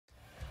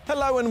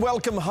Hello and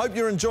welcome. Hope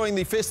you're enjoying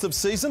the festive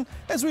season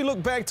as we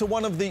look back to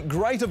one of the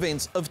great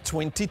events of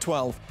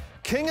 2012.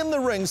 King in the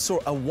Ring saw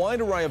a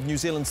wide array of New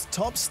Zealand's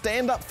top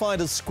stand-up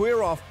fighters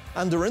square off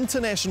under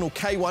international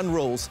K1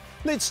 rules.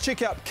 Let's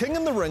check out King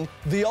in the Ring,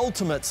 The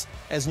Ultimates,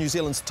 as New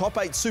Zealand's top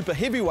 8 super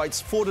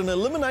heavyweights fought an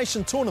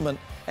elimination tournament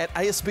at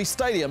ASB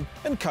Stadium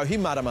in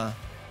Kohimarama.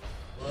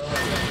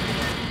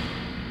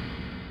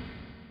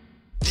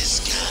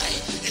 This guy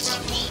is a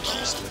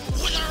bulldozer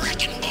with a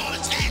wrecking ball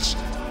attached.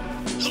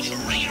 He'll leave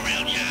a ring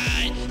around your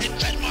eye and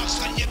tread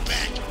marks on your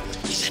back.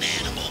 He's an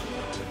animal.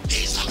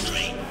 He's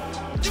hungry.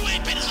 You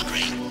ain't been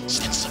hungry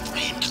since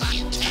Supreme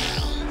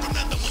Clientele.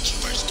 Remember what you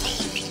first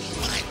told me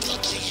when I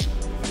built you in?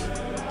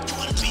 You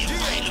wanted to be a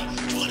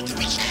fighter. You wanted to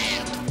be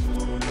champ.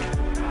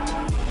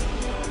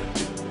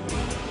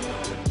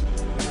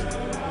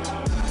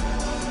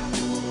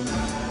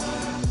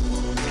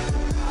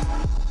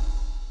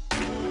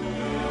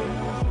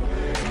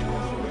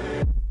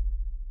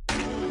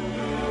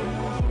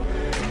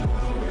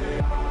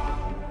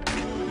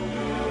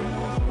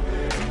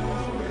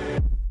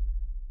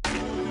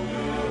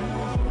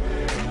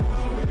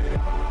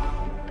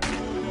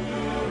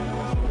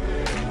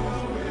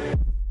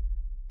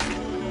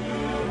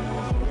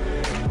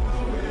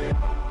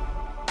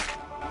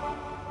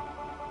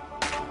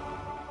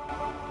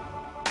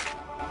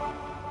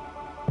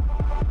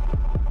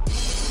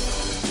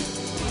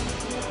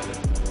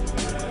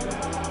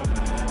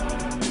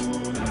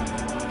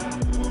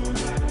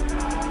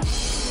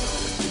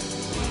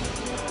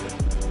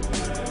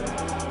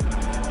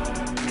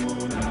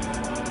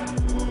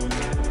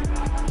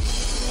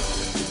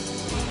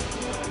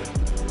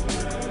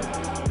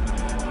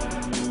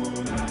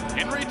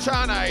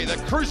 Taani, the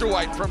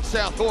cruiserweight from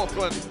South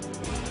Auckland.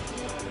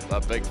 The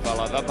big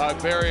fella, the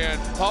Barbarian,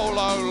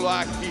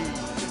 Pauli.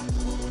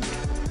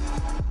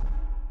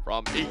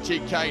 From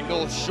ETK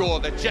North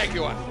Shore, the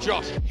Jaguar,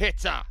 Josh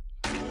Heta.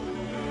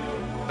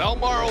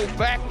 Balmoral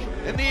back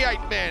in the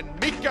 8-man,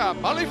 Mika,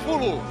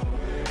 Maliefulu.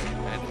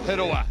 And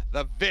Hiriwa,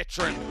 the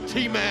veteran,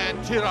 T-man,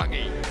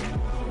 Rangi.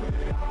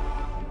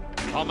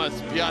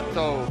 Thomas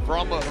Peato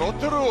from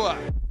Rotorua.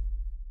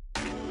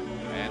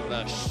 And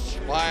the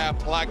fire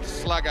plug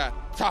slugger,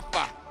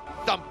 Tafa,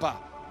 Thumper,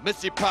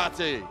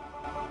 Misipati.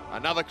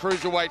 Another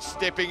cruiserweight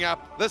stepping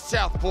up, the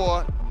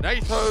southpaw,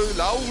 Nato,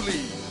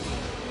 Laauli.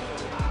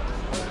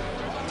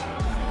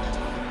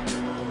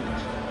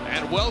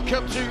 And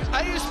welcome to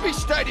ASB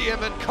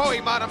Stadium in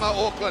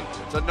Kohimarama, Auckland.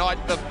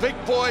 Tonight the big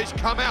boys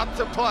come out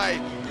to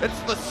play. It's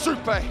the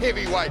super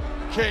heavyweight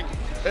King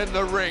in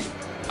the Ring.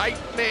 8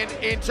 men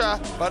enter,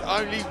 but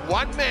only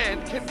 1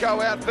 man can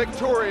go out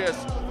victorious.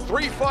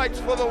 3 fights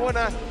for the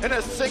winner in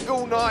a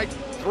single night.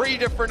 3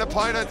 different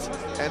opponents,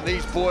 and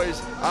these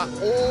boys are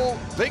all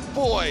big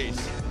boys.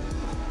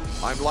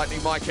 I'm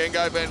Lightning Mike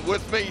Hangover, and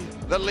with me,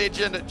 the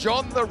legend,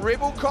 John the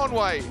Rebel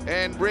Conway.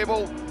 And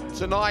Rebel,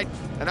 tonight,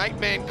 an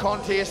 8-man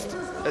contest.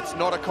 It's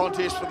not a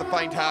contest for the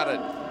faint-hearted.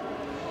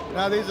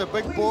 No, these are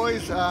big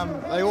boys.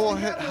 They all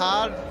hit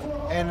hard,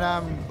 and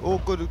all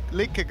good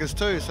leg kickers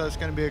too, so it's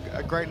going to be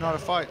a great night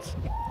of fights.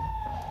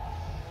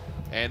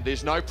 And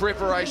there's no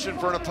preparation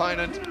for an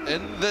opponent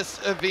in this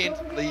event.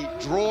 The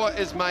draw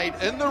is made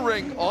in the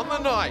ring on the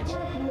night.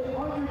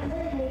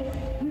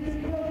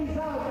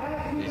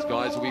 These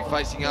guys will be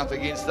facing up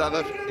against each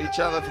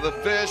other for the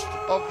first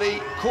of the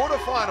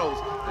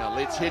quarterfinals. Now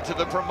let's head to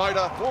the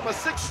promoter, former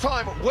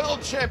 6-time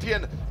world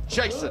champion,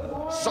 Jason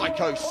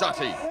Psycho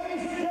Sutty.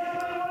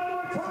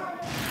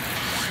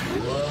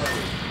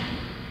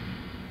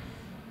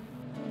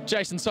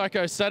 Jason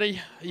Psycho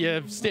Sutty,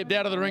 you've stepped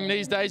out of the ring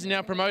these days and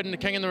now promoting the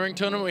King in the Ring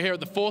tournament. We're here at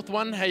the 4th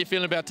one. How are you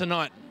feeling about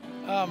tonight?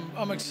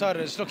 I'm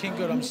excited. It's looking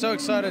good. I'm so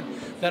excited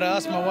that I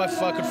asked my wife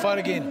if I could fight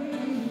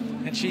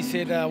again. And she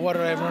said, what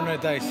did I ever in her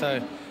day?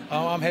 So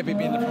I'm happy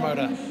being the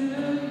promoter.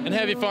 And how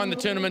have you found the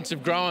tournaments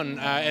have grown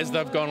as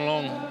they've gone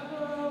along?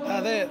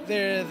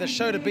 They're the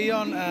show to be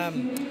on.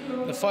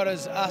 The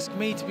fighters asked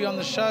me to be on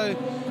the show.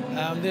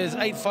 There's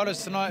 8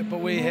 fighters tonight, but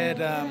we had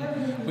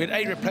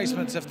 8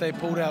 replacements if they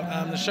pulled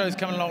out. The show's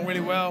coming along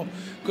really well,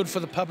 good for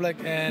the public,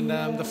 and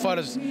the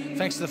fighters,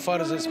 thanks to the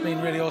fighters, it's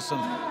been really awesome.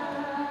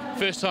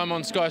 First time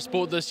on Sky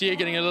Sport this year,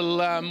 getting a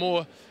little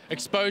more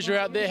exposure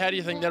out there. How do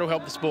you think that'll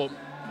help the sport?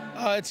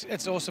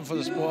 It's awesome for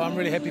the sport. I'm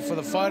really happy for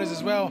the fighters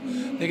as well.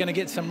 They're going to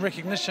get some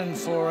recognition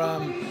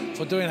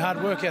for doing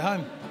hard work at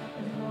home.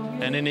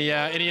 And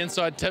any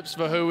inside tips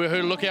for who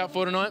to look out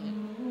for tonight?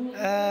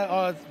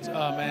 Oh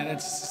man,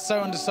 it's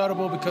so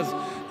undecidable because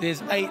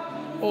there's 8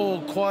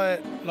 all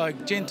quiet,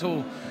 like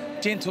gentle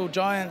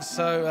giants.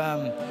 So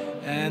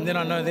and then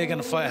I know they're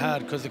going to fight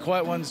hard because the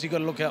quiet ones you got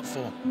to look out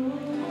for.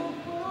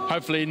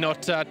 Hopefully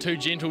not too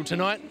gentle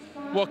tonight.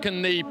 What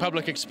can the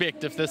public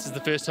expect if this is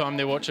the first time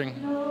they're watching?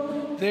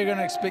 They're going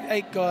to expect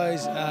 8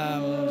 guys,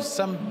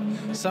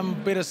 some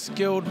better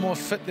skilled, more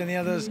fit than the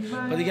others,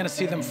 but they're going to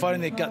see them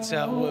fighting their guts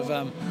out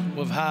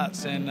with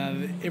hearts, and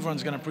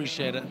everyone's going to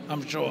appreciate it,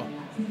 I'm sure.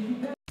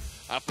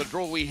 After the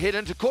draw, we head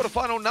into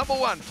quarterfinal number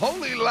 1.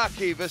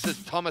 Pauli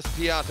versus Thomas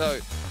Peato.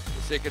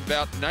 The second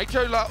bout,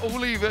 Nato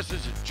Laauli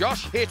versus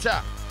Josh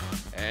Heta.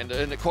 And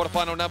in the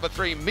quarterfinal number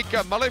 3,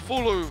 Mika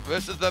Maliefulu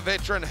versus the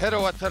veteran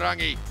Hiriwa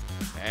Rangi.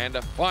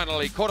 And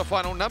finally,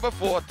 quarterfinal number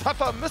 4,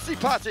 Tafa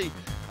Misipati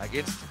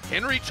against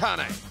Henry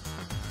Taani.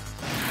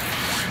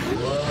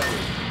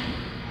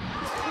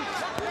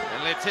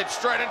 And let's head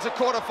straight into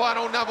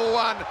quarterfinal number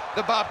 1,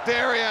 the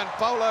Barbarian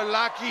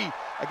Lakai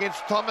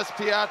against Thomas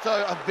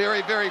Peato. A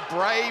very, very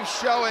brave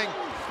showing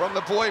from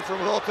the boy from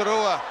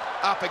Rotorua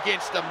up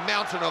against a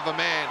mountain of a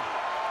man.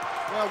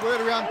 Well,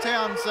 word around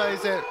town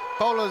says that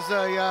Paula's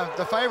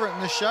the favourite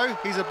in this show.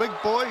 He's a big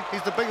boy.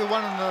 He's the bigger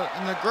one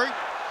in the group.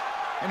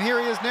 And here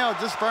he is now,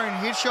 just throwing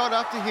headshot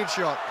after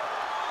headshot.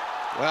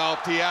 Well,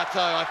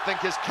 Peato, I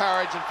think his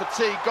courage and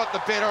fatigue got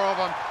the better of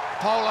him.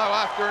 Polo,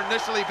 after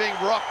initially being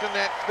rocked in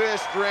that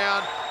first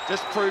round,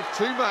 just proved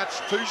too much,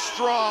 too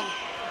strong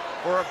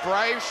for a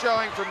brave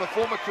showing from the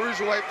former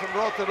cruiserweight from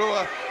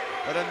Rotorua.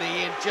 But in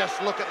the end, just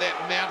look at that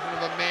mountain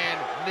of a man.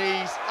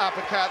 Knees,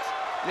 uppercuts,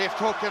 left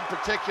hook in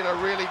particular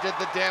really did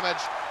the damage,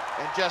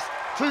 and just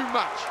too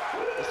much.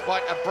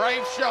 Despite a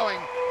brave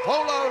showing,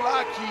 Polo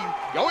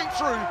Lakai going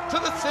through to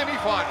the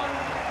semi-final.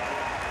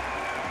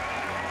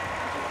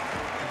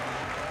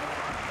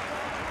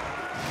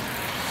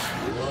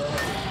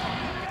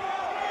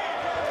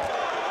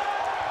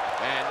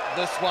 And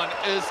this one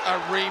is a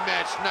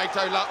rematch.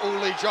 Nato,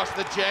 Laauli, Josh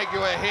the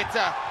Jaguar,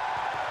 Heta.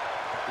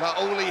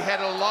 Laauli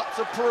had a lot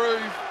to prove,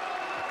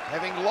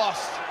 having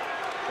lost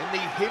in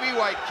the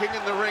heavyweight king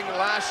in the ring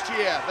last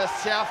year. The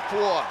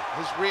southpaw,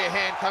 his rear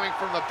hand coming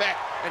from the back,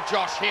 and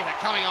Josh Heta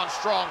coming on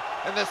strong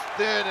in this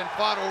third and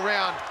final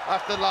round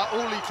after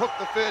Laauli took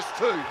the first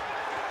 2.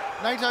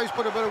 Nato's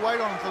put a bit of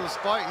weight on him for this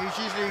fight. He's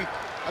usually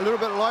a little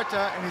bit lighter,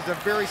 and he's a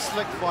very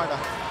slick fighter.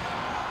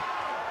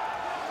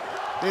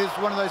 There's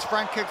one of those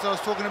front kicks I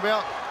was talking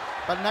about,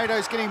 but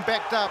Nato's getting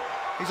backed up.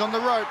 He's on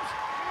the ropes.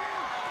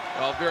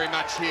 Well, very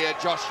much here,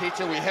 Josh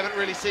Heta. We haven't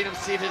really seen him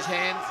set his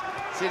hands,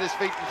 set his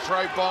feet and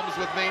throw bombs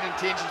with mean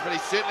intentions, but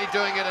he's certainly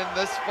doing it in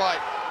this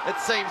fight. It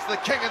seems the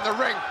king in the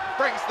ring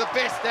brings the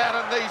best out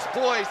in these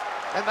boys,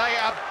 and they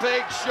are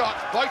big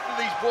shots. Both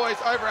of these boys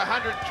over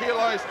 100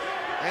 kilos,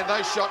 and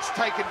those shots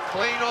taken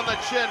clean on the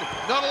chin.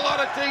 Not a lot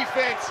of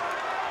defense.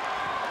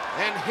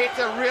 And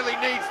Heta really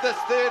needs this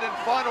third and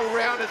final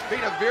round. It's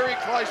been a very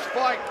close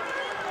fight.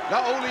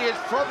 Laauli has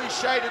probably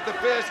shaded the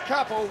first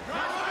couple.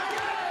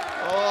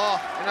 Oh,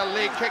 and a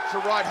leg kick to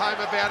right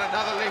home about,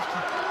 another left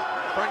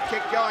front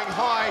kick going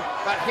high,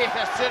 but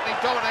Heta certainly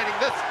dominating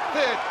this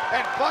third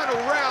and final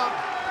round.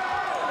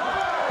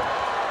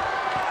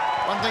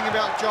 One thing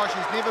about Josh,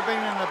 he's never been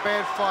in a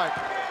bad fight.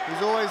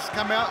 He's always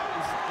come out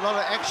with a lot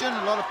of action,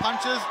 a lot of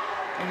punches,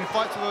 and he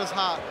fights with his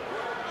heart.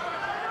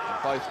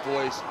 Both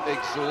boys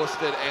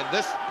exhausted, and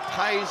this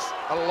pays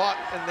a lot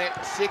in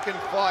that second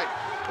fight.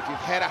 If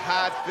you've had a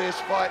hard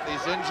first fight,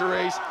 there's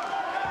injuries,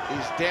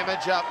 there's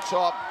damage up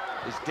top,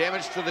 there's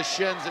damage to the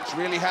shins. It's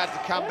really hard to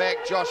come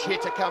back. Josh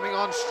Heta coming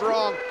on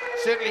strong,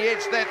 certainly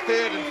edged that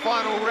third and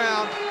final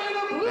round.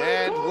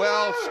 And,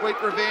 well,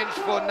 sweet revenge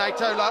for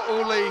Nato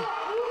Laauli.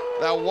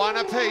 They're one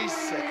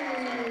apiece.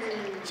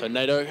 So,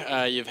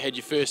 Nato, you've had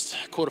your first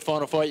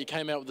quarterfinal fight. You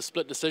came out with a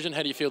split decision.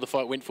 How do you feel the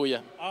fight went for you?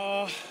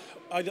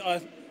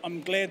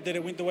 I'm glad that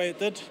it went the way it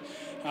did.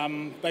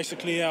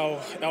 Basically,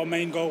 our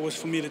main goal was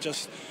for me to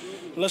just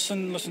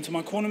listen to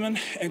my cornerman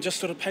and just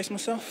sort of pace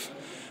myself.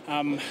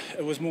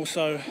 It was more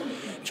so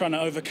trying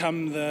to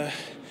overcome the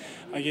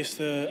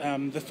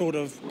thought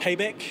of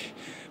payback.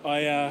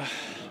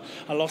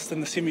 I lost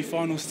in the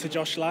semi-finals to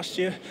Josh last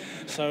year,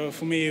 so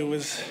for me it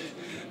was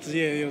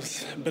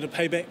a bit of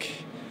payback.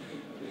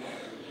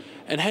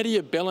 And how do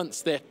you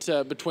balance that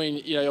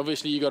between,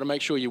 obviously you've got to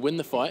make sure you win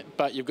the fight,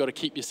 but you've got to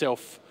keep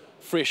yourself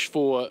fresh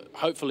for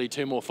hopefully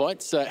 2 more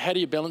fights. How do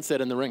you balance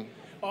that in the ring?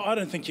 I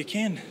don't think you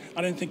can.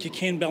 I don't think you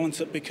can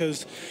balance it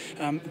because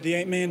the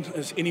 8-man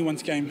is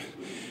anyone's game.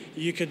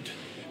 You could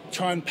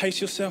try and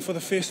pace yourself for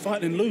the first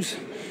fight and lose,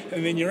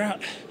 and then you're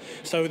out.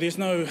 So there's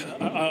no...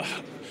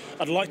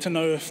 I'd like to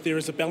know if there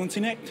is a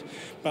balancing act,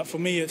 but for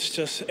me it's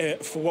just,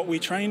 for what we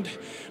trained,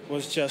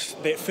 was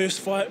just that first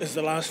fight is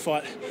the last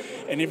fight,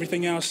 and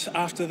everything else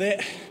after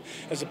that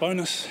is a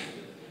bonus.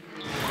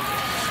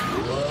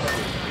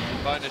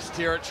 Bonus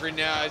territory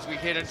now as we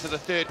head into the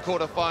third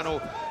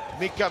quarterfinal.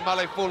 Mika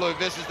Maliefulu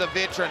versus the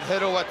veteran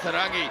Hiriwa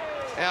Rangi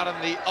out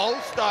in the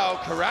old-style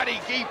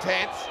karate gi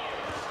pants.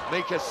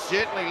 Mika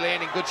certainly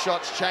landing good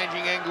shots,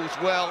 changing angles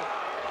well.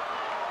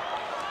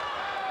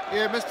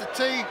 Yeah, Mr.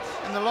 T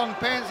in the long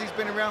pants, he's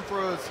been around for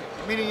as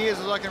many years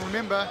as I can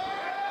remember.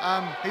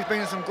 He's been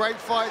in some great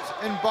fights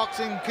in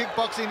boxing,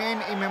 kickboxing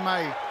and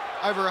MMA.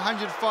 Over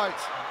 100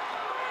 fights.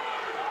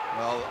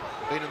 Well,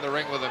 been in the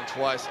ring with him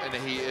twice, and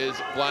he is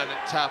one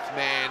tough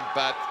man,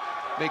 but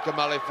Mika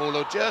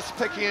Maliefulu just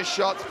picking his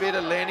shots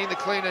better, landing the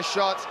cleaner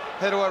shots.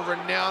 Hiriwa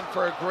renowned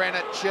for a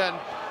granite chin.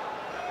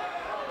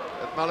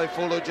 But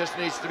Maliefulu just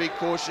needs to be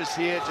cautious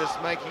here,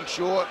 just making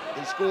sure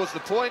he scores the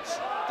points,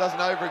 doesn't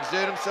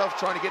overexert himself,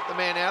 trying to get the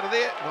man out of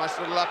there. Nice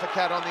little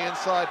uppercut on the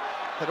inside.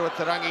 Hiriwa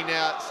Rangi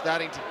now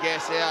starting to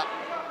gas out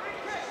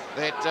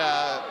that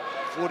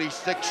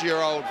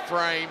 46-year-old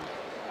frame.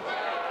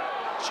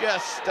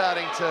 just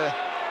starting to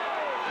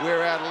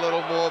wear out a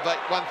little more, but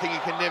one thing you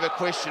can never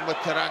question with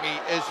Rangi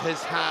is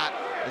his heart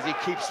as he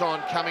keeps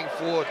on coming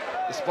forward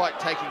despite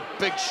taking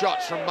big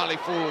shots from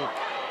Maliefulu,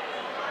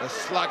 the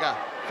slugger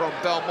from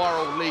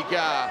Balmoral,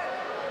 Liga.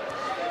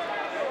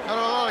 Had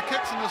a lot of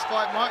kicks in this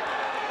fight, Mike.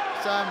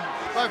 So,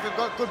 both have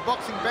got good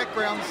boxing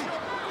backgrounds,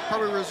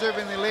 probably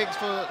reserving their legs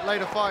for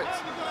later fights.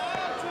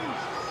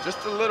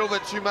 Just a little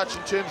bit too much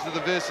in terms of the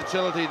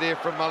versatility there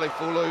from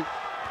Maliefulu.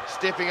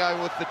 Stepping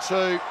over with the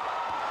two.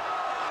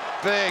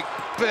 Big,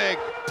 big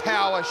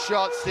power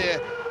shots there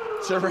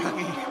to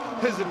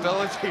Rangi. His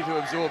ability to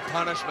absorb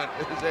punishment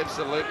is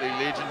absolutely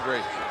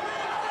legendary.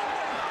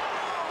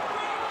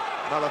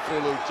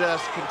 Maliefulu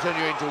just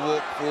continuing to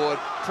walk forward.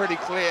 Pretty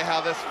clear how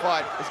this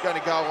fight is going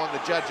to go on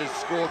the judges'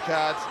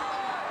 scorecards.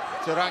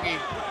 Rangi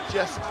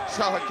just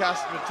so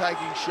accustomed to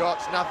taking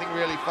shots, nothing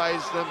really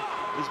fazed him.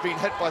 He's been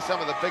hit by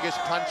some of the biggest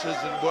punches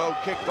in world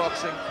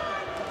kickboxing.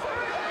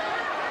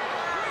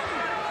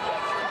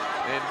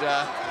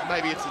 And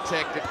maybe it's a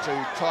tactic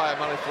to tire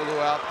Maliefulu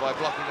out by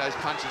blocking those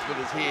punches with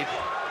his head.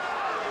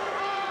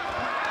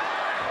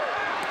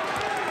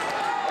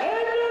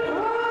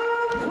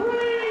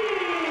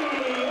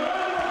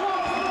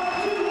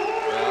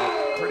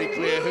 Well, pretty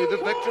clear who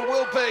the victor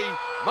will be.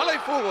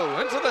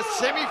 Maliefulu into the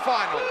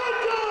semi-final.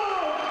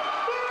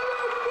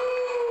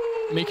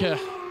 Mika,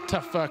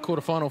 tough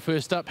quarter-final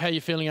first up. How are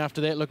you feeling after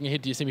that, looking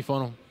ahead to your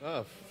semi-final?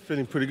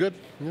 Feeling pretty good.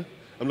 Yeah.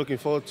 I'm looking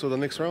forward to the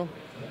next round.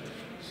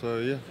 So,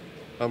 yeah,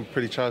 I'm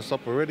pretty charged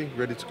up already,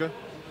 ready to go.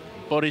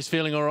 Body's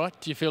feeling all right?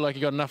 Do you feel like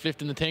you got enough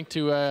left in the tank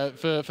to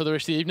for the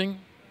rest of the evening?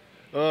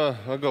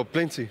 I got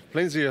plenty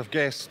of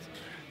gas.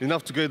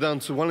 Enough to go down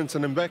to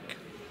Wellington and back.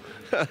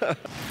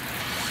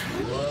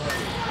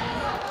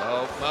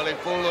 Well,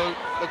 Maliefulu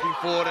looking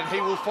forward, and he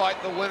will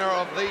fight the winner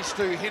of these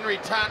two. Henry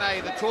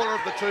Taani, the taller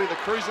of the two, the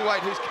cruiserweight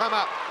who's come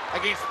up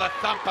against the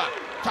Thumper,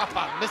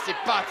 Tafa,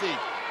 Misipati,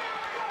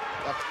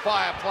 the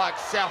fireplug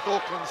South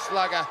Auckland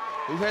slugger,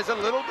 who has a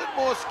little bit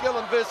more skill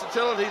and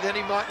versatility than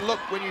he might look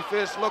when you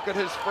first look at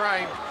his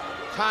frame.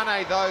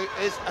 Taani, though,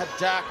 is a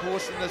dark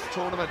horse in this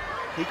tournament.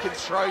 He can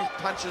throw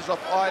punches off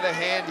either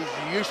hand. He's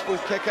a useful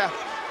kicker,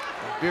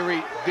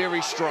 very,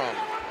 very strong.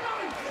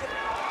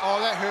 Oh,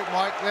 that hurt,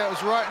 Mike. That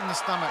was right in the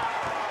stomach.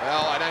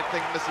 Well, I don't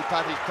think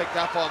Misipati's picked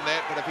up on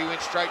that, but if he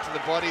went straight to the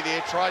body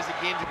there, tries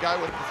again to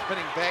go with the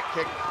spinning back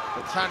kick,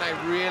 but Taani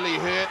really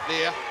hurt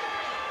there.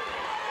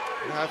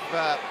 You know, if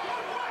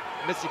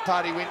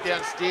Misipati went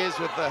downstairs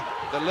with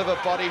the liver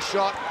body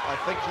shot, I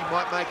think he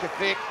might make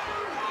effect.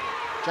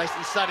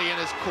 Jason Suddy in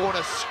his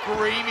corner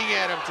screaming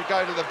at him to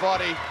go to the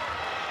body.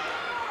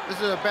 This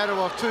is a battle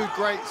of two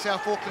great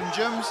South Auckland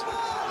gyms.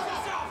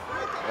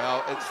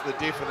 Well, it's the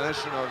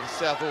definition of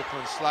South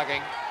Auckland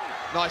slugging.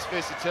 Nice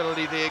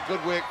versatility there.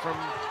 Good work from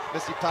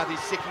Misipati,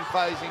 second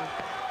phasing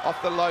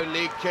off the low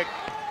leg kick.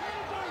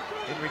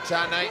 Henry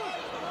Taani,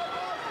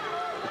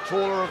 the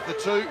taller of the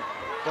two,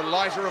 the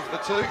lighter of the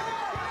two.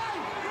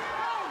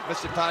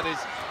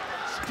 Misipati's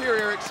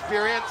superior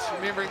experience,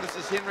 remembering this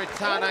is Henry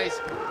Taani's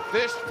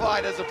first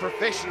fight as a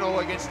professional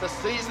against a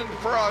seasoned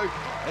pro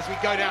as we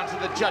go down to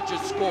the judges'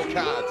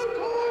 scorecards.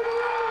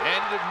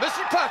 And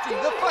Misipati,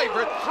 the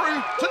favourite,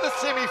 through to the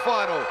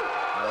semi-final.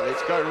 Now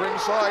let's go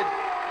ringside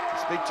to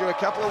speak to a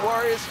couple of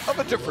warriors of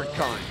a different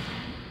kind.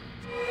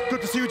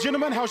 Good to see you,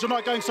 gentlemen. How's your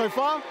night going so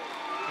far?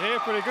 Yeah,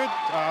 pretty good.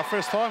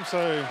 First time,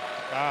 so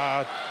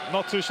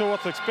not too sure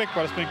what to expect,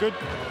 but it's been good.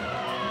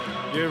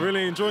 Yeah,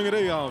 really enjoying it,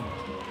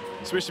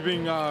 especially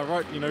being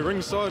right,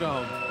 ringside.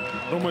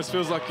 It almost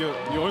feels like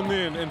you're in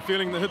there and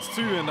feeling the hits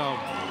too. And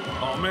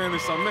oh man,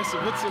 there's some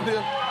massive hits in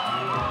there.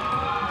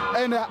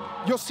 And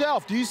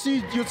yourself, do you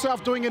see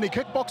yourself doing any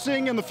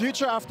kickboxing in the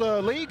future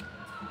after league?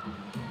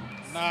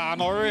 Nah,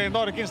 not really.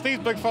 Not against these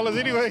big fellas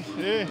anyway.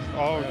 Yeah,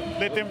 I'll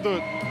let them do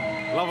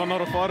it. Love, I'm not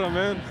a fighter,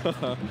 man.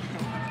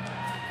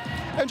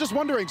 And just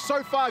wondering,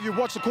 so far you've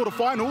watched the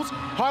quarterfinals.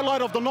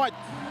 Highlight of the night?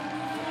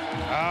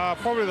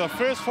 Probably the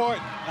first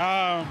fight.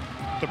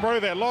 The bro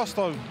that lost,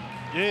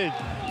 yeah,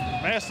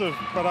 massive.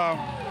 But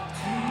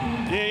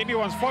yeah,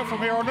 anyone's fight from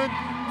here on in.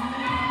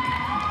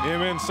 Yeah,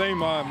 man,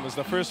 same as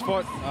the first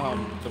fight.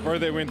 The bro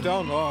that went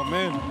down, oh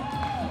man,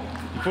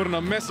 he put in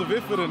a massive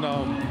effort, and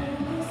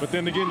but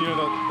then again,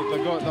 the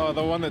guy,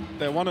 the one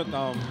that won it,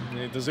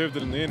 he deserved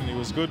it in the end, and he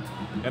was good.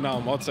 And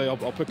I'd say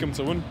I'll pick him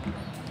to win.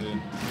 Yeah.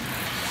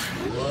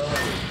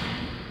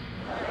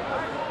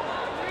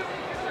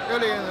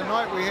 Earlier in the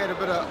night, we had a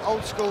bit of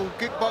old school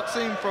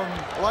kickboxing from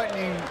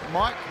Lightning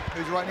Mike,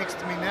 who's right next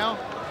to me now.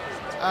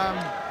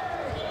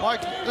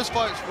 Mike, this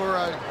fight's for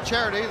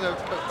charity.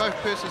 Both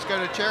persons go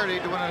to charity.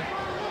 Do you want to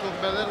talk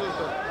about that a little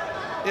bit?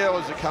 Yeah, it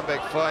was a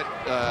comeback fight.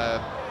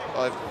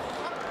 I'm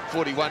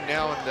 41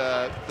 now,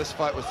 and this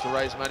fight was to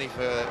raise money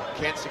for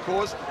cancer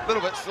cause. A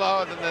little bit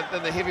slower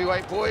than the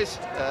heavyweight boys.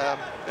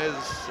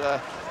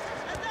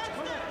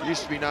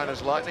 Used to be known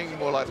as Lightning,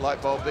 more like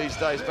Light Bulb these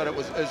days, but it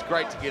was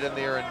great to get in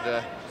there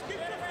and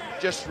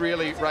just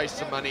really raise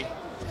some money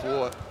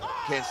for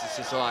Cancer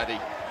Society.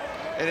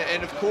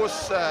 And of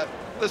course,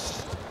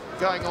 this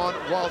going on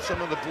while some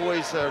of the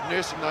boys are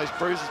nursing those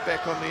bruises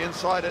back on the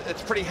inside.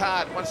 It's pretty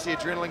hard once the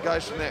adrenaline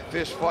goes from that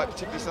first fight,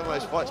 particularly some of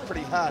those fights,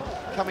 pretty hard.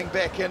 Coming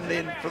back in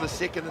then for the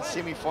second and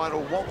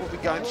semi-final, what will be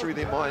going through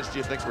their minds, do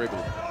you think,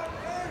 Rebel?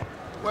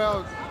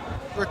 Well,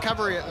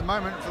 recovery at the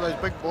moment for those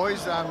big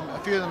boys. A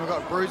few of them have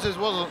got bruises.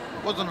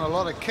 Wasn't a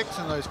lot of kicks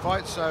in those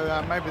fights,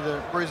 so maybe the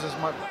bruises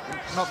might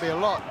not be a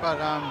lot, but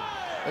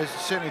they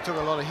certainly took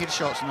a lot of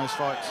headshots in those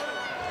fights.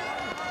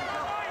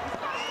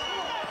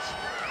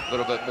 A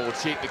little bit more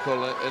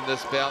technical in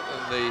this bout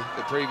than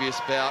the previous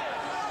bout.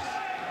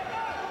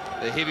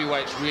 The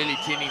heavyweights really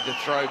tending to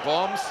throw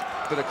bombs.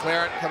 Bit of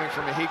claret coming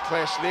from a head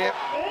clash there.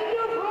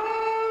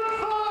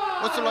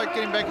 What's it like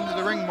getting back into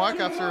the ring,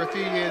 Mike, after a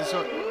few years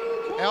out?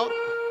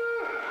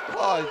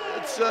 Oh,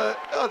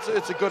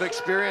 it's a good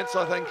experience.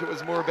 I think it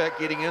was more about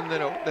getting in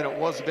than it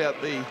was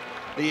about the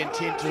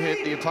intent to hurt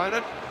the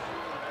opponent.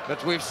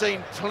 But we've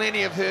seen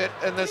plenty of hurt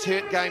in this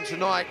hurt game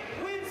tonight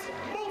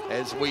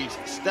as we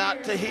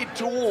start to head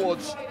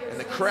towards, and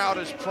the crowd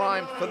is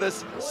primed for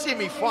this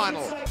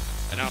semi-final.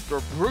 And after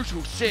a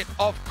brutal set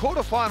of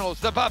quarterfinals,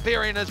 the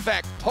Barbarian is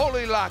back.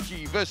 Pauli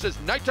versus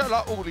Nato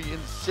Laauli in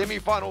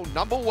semi-final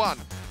number 1.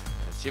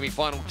 And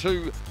semi-final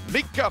 2,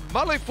 Mika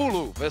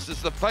Maliefulu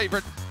versus the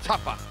favourite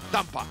Tafa,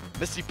 Thumper,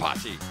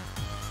 Misipati.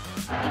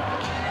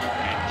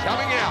 And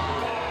coming out,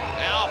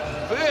 our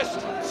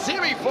first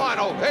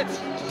semi-final, it's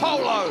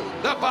Polo,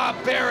 the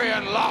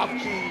Barbarian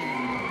Lakai.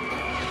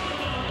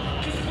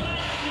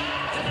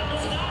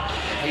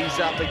 He's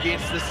up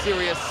against the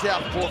serious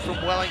southpaw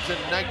from Wellington,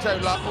 Nato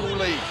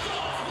Laauli.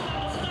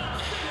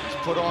 He's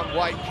put on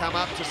weight, come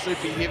up to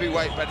super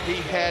heavyweight, but he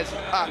has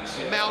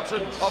a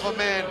mountain of a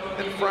man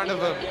in front of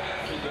him.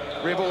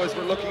 Rebel, as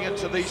we're looking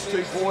into these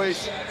two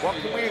boys, what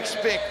can we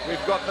expect?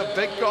 We've got the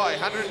big guy,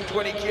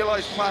 120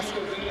 kilos plus,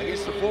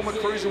 against the former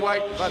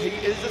cruiserweight, but he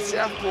is a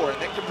southpaw,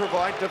 and that can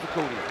provide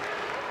difficulty.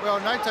 Well,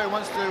 Nato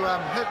wants to hit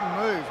and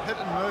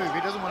move.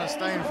 He doesn't want to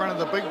stay in front of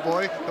the big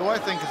boy, who I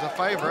think is a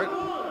favourite,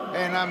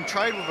 and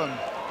trade with him.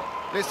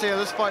 Let's see how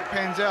this fight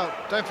pans out.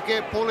 Don't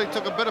forget, Pauli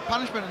took a bit of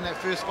punishment in that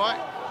first fight.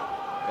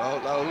 Well,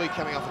 Laauli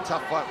coming off a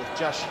tough fight with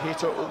Josh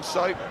Heta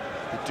also.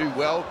 He do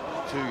well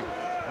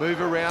to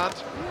move around.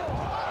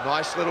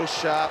 Nice little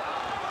sharp,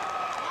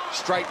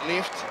 straight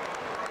left,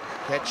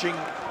 catching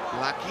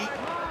Lucky.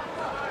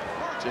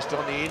 Just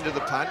on the end of the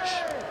punch.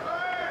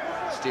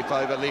 Step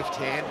over left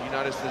hand. You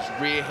notice this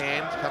rear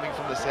hand coming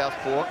from the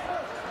southpaw.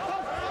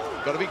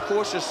 Got to be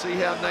cautious, see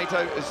how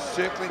Nato is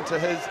circling to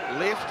his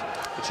left,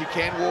 which he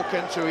can walk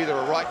into either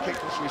a right kick,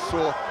 which we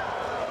saw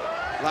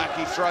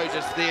Lucky throw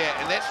just there.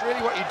 And that's really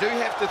what you do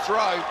have to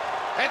throw.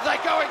 As they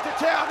go into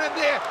town in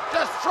there,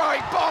 just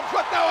throwing bombs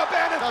with no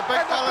abandon. And the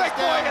big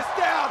boy is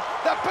down.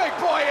 The big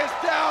boy is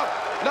down.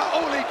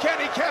 Laauli, can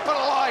he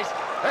capitalize?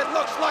 It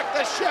looks like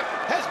the ship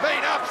has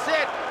been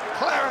upset.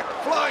 Claret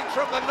flowing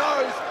from the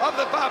nose of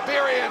the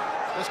Barbarian.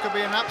 This could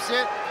be an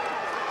upset.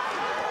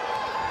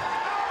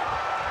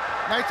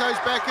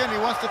 Nato's back in, he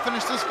wants to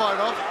finish this fight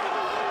off.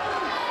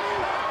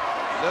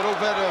 Little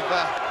bit of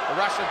a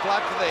rush of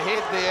blood to the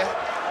head there.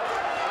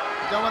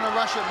 You don't want to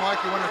rush it, Mike,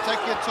 you want to take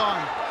your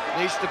time.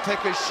 Needs to pick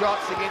his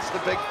shots against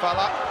the big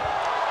fella.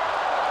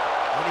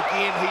 And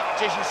again,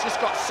 he's just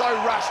got so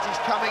rushed,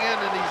 he's coming in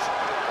and he's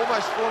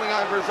almost falling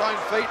over his own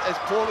feet as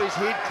Pauli's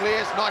head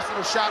clears. Nice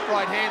little sharp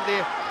right hand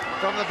there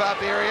from the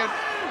Barbarian.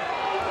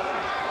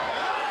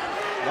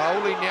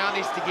 Laauli now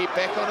needs to get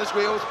back on his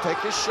wheels, pick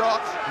his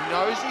shots. He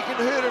knows he can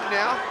hurt him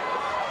now.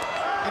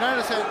 You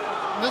notice that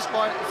in this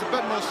fight, it's a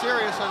bit more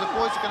serious, so the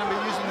boys are going to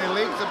be using their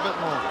legs a bit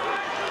more.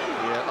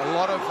 Yeah, a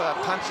lot of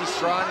punches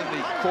thrown in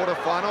the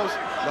quarterfinals.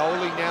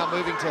 Laauli now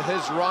moving to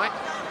his right,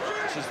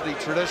 which is the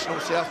traditional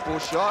southpaw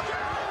shot.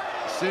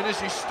 As soon as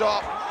you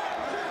stop,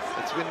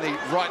 it's when the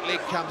right leg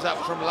comes up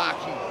from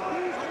Lakai.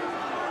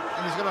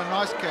 And he's got a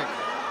nice kick.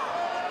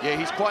 Yeah,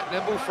 he's quite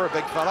nimble for a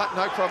big fella.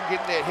 No problem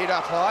getting that head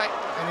up high.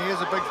 And he is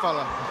a big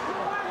fella.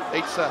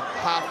 Eats a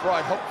half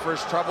right hook for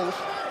his troubles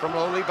from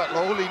Laauli, but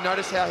Laauli,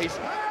 notice how he's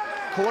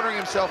cornering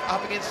himself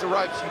up against the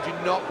ropes. You do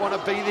not want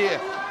to be there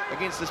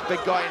against this big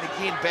guy, and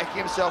again, backing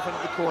himself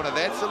into the corner.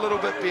 That's a little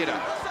bit better.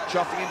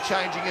 Chopping and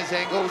changing his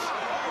angles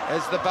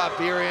as the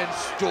Barbarian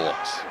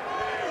stalks.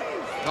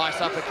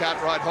 Nice uppercut,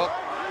 right hook.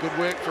 Good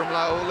work from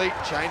Laauli,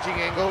 changing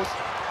angles.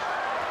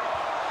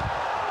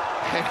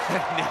 And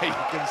now you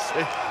can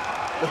see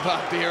the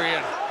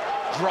Barbarian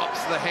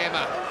drops the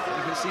hammer.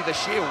 You can see the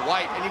sheer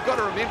weight, and you've got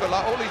to remember,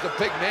 Laauli's a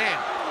big man,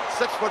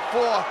 6'4",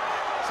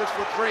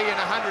 6'3", and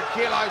 100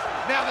 kilos.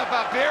 Now the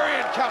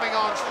Barbarian coming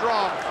on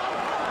strong.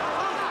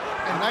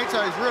 And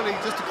Nato's really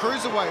just a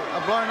cruiserweight,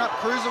 a blown-up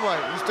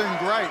cruiserweight. He's doing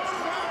great.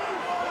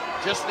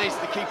 Just needs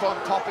to keep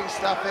on popping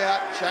stuff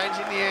out,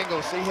 changing the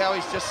angle. See how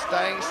he's just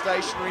staying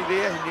stationary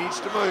there? He needs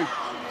to move.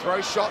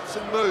 Throw shots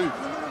and move.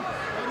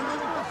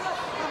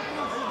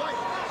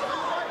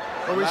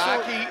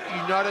 Lakai,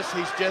 you notice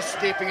he's just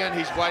stepping in.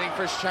 He's waiting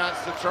for his chance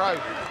to throw.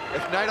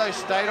 If Nato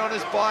stayed on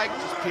his bike,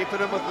 just peppered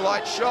him with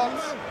light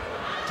shots,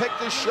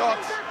 picked his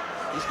shots,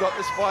 he's got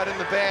this fight in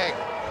the bag.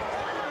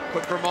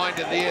 Quick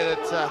reminder there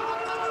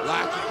that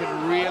Lakai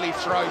can really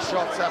throw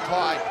shots up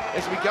high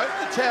as we go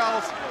to the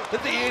towels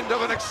at the end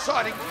of an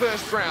exciting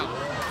first round.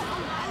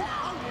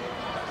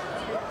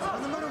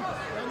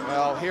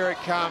 Well, here it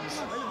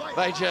comes.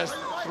 They just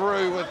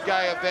threw with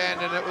gay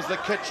abandon. It was the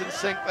kitchen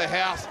sink, the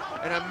house,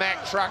 and a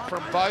Mack truck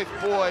from both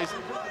boys.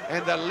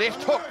 And the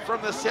left hook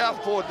from the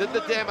southpaw did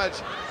the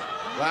damage.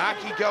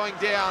 Lakai going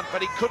down,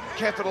 but he couldn't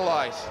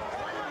capitalise.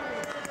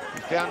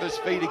 He found his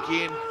feet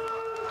again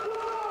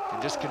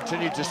and just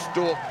continued to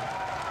stalk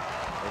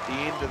at the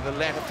end of the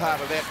latter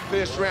part of that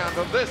first round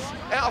of this,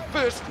 our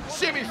first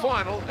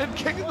semi-final in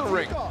King of the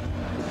Ring.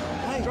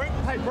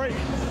 Hey, breathe.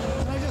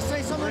 Can I just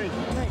say something?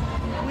 Hey,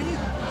 when you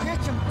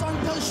catch him,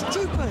 don't go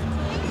stupid.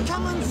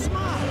 Come on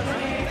smart.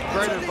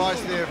 Great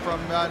advice there from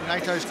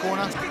Nato's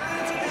corner. Put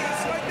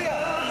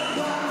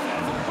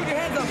your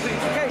hands up,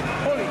 please. Okay,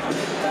 Pauli. You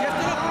have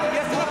to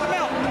knock him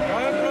out.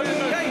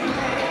 Okay.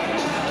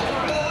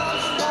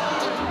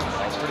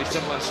 Pretty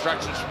similar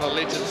instructions from the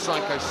legend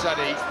Psycho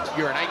Suddy.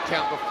 You're an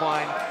 8-count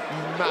behind.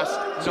 You must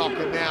knock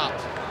him out.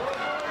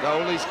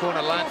 Laauli's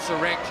corner, Lance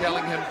Rank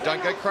telling him,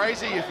 don't go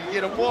crazy if you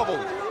get a wobble.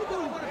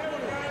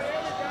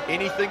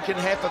 Anything can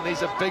happen.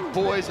 These are big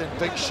boys and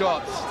big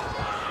shots.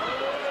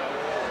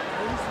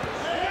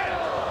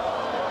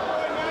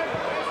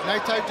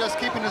 Nato just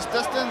keeping his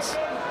distance,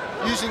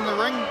 using the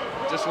ring.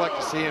 Just like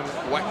to see him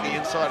whack the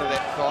inside of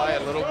that thigh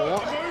a little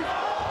more.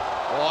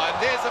 Oh, and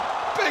there's a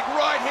big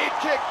right head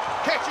kick,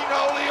 catching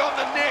Pauli on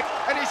the neck,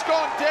 and he's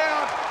gone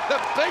down. The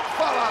big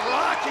fella,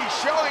 Lakai,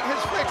 showing his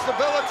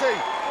flexibility.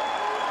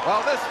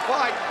 Well, this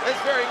fight is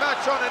very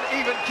much on an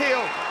even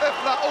keel if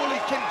Laauli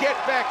can get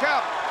back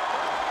up.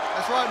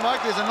 That's right,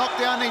 Mike, there's a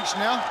knockdown each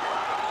now.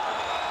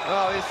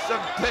 Oh, there's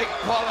some big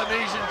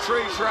Polynesian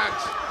tree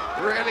trunks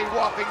really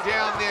whopping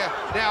down there.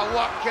 Now,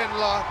 what can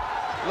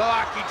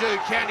Lakai do?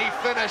 Can he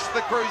finish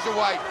the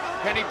cruiserweight?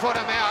 Can he put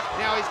him out?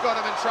 Now he's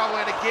got him in trouble,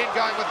 and again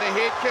going with the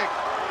head kick.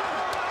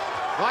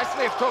 Nice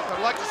left hook.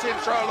 I'd like to see him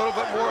throw a little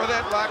bit more of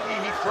that. Lakai,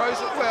 he throws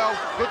it well.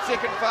 Good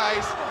second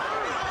phase.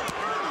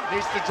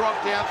 Needs to drop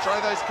down, throw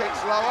those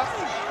kicks lower.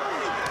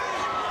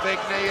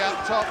 Big knee up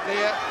top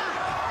there.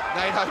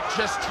 Nato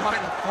just trying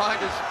to find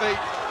his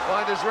feet,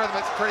 find his rhythm.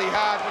 It's pretty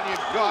hard when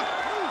you've got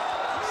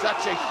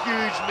such a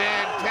huge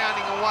man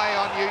pounding away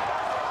on you.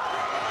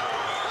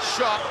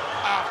 Shot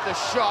after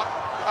shot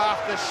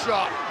after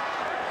shot.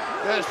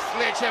 The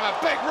sledgehammer,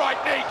 big right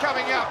knee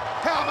coming up.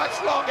 How much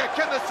longer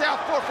can the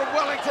southpaw from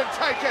Wellington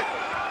take it?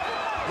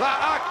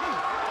 Lakai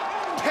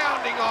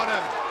pounding on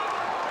him.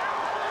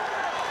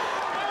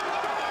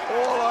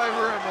 All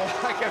over him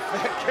like a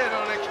fat kid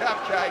on a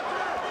cupcake.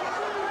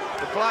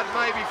 The blood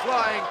may be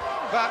flying,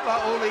 but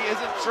Laauli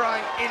isn't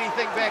throwing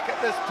anything back at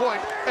this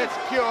point. It's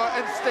pure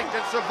instinct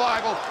and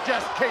survival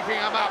just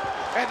keeping him up.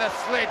 And the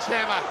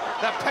sledgehammer,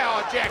 the power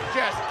jack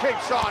just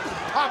keeps on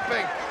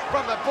pumping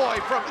from the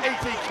boy from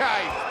ETK.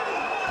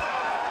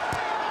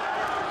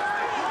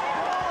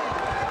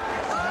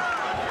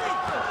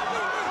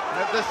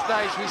 At this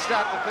stage, we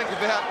start to think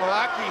about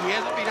Lakai. He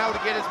hasn't been able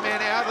to get his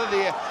man out of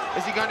there.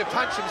 Is he going to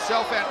punch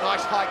himself out?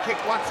 Nice high kick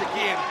once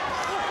again.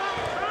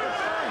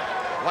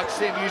 I'd like to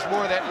see him use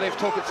more of that left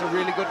hook. It's a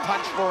really good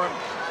punch for him.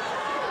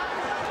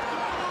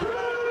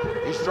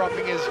 He's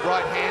dropping his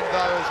right hand,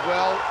 though, as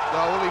well.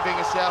 Laauli being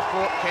a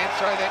southpaw, can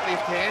throw that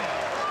left hand.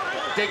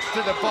 Digs to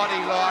the body,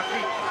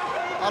 Lakai.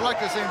 I'd like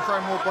to see him throw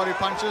more body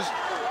punches.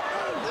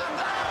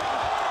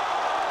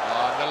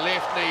 Oh, the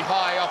left knee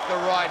high off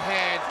the right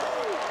hand.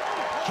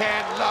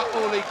 Can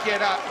Laauli get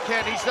up?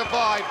 Can he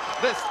survive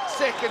this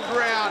second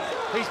round?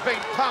 He's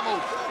been pummeled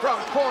from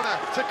corner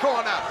to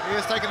corner. He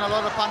has taken a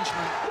lot of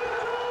punishment.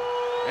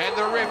 And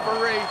the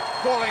referee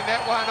calling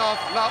that one off.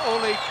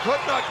 Laauli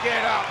could not get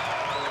up.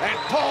 And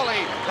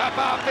Pauli, the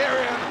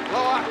Barbarian,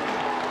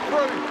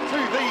 through to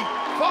the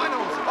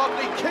finals of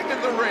the King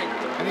of the Ring.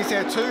 And he's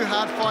had 2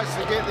 hard fights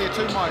to get there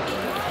too, Mike.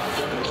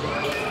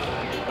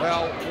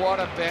 Well, what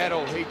a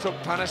battle. He took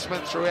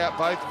punishment throughout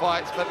both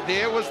fights, but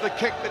there was the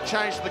kick that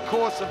changed the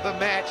course of the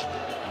match.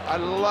 A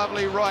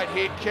lovely right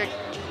head kick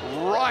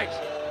right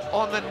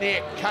on the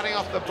neck, cutting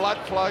off the blood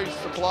flow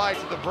supply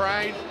to the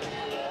brain.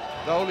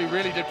 Laauli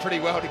really did pretty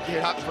well to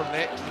get up from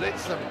that.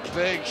 That's some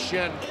big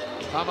shin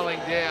pummeling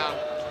down.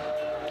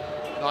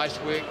 Nice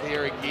work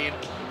there again.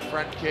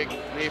 Front kick,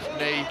 left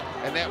knee,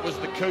 and that was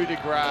the coup de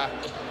grace.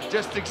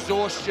 Just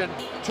exhaustion,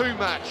 too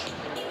much.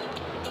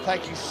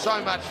 Taking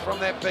so much from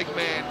that big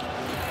man.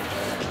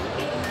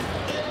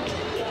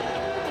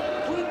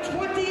 With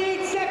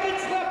 28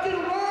 seconds left in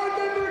round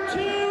number 2,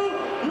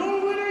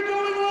 your winner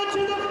going on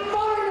to the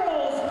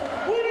finals.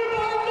 Winner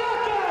by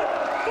knockout,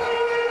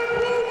 fighting in the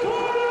blue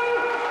corner,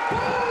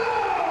 Pauli.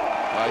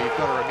 Oh, you've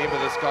got to remember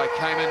this guy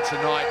came in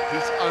tonight.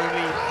 He's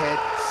only had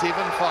 7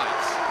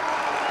 fights.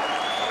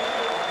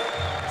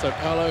 So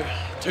Paolo,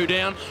 2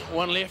 down,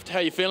 1 left. How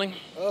are you feeling?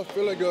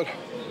 Feeling good.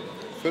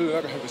 Feeling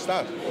like I have to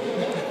start.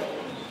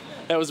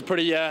 That was a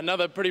pretty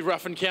another pretty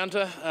rough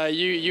encounter.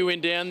 You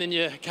went down, then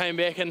you came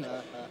back and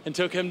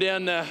took him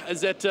down.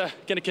 Is that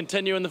going to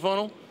continue in the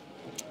final?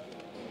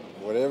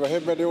 Whatever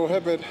happened, it will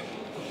happen.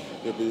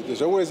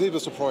 There's always even a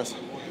surprise.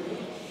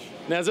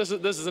 Now, this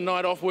is a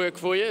night off work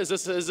for you? Is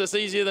this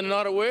easier than a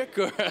night at work?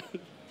 Or?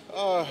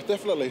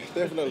 Definitely.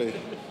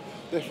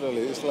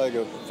 It's like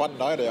a fun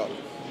night out.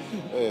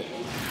 Yeah.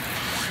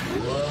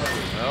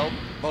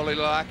 Well,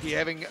 Lakai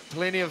having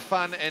plenty of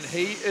fun, and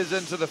he is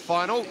into the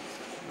final.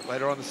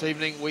 Later on this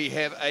evening, we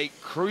have a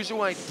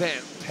cruiserweight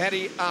bout.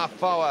 Paddy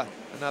Afoa,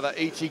 another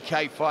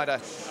ETK fighter,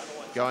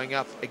 going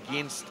up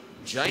against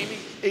Jamie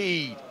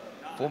Eade,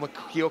 former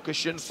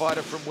Kyokushin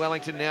fighter from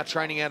Wellington, now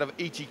training out of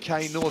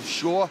ETK North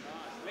Shore.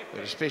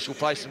 Got a special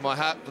place in my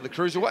heart for the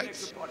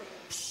cruiserweights.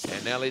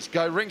 And now let's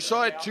go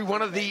ringside to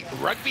one of the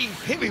rugby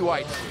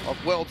heavyweights of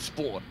world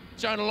sport.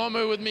 Jonah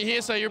Lomu with me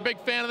here, so you're a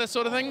big fan of this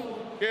sort of thing?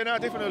 Yeah, no,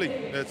 definitely.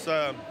 It's,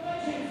 I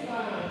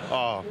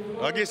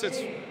guess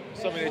it's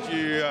something that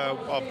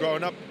I've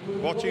grown up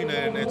watching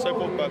and so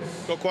forth, but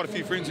got quite a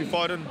few friends who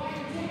fight in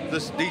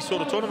these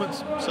sort of tournaments.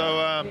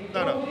 So,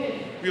 no,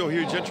 real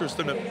huge interest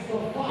in it.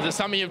 Is it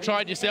something you've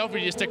tried yourself, or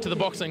do you stick to the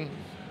boxing?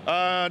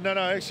 No,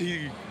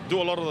 actually do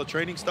a lot of the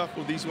training stuff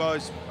with these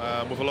guys,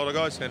 with a lot of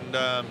guys,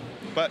 and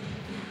but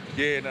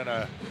yeah,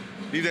 no,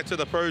 leave that to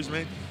the pros,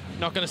 man.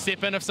 Not going to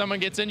step in if someone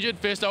gets injured,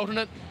 first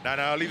alternate? No,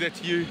 I'll leave that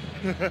to you.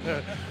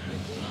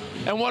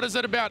 And what is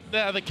it about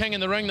the king in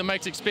the ring that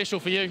makes it special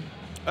for you?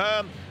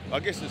 I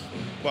guess it's,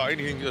 well,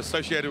 anything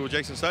associated with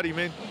Jason Suddy,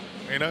 man.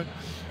 You know,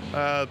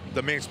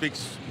 the man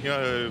speaks,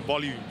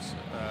 volumes.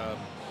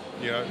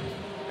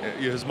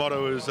 His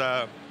motto is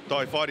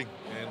die fighting,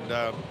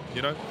 and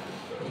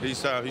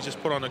he's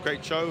just put on a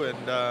great show,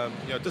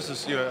 and this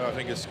is, I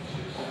think it's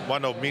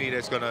one of many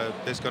that's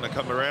gonna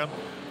come around.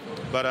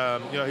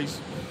 But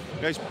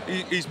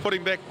he's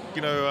putting back,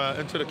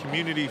 into the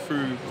community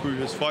through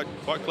his fight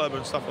club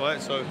and stuff like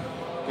that. So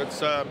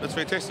it's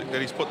fantastic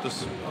that he's put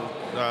this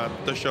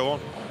show on.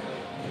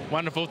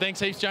 Wonderful. Thanks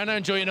heaps, Jonah.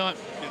 Enjoy your night.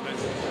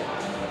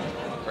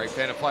 Great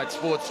fan of Fight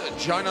Sports,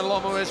 Jonah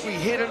Lomu, as we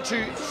head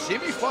into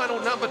semi-final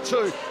number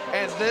 2.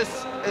 And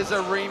this is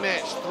a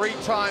rematch. 3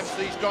 times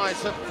these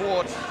guys have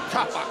fought.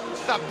 Tafa,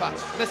 Thumper,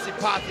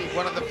 Misipati,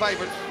 one of the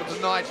favourites for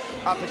tonight,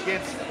 up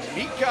against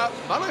Mika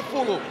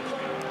Maliefulu.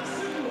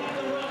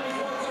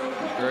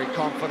 Very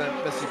confident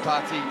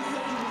Misipati.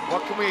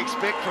 What can we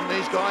expect from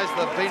these guys?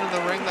 They've been in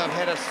the ring, they've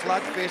had a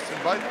slugfest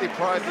in both their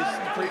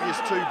previous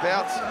 2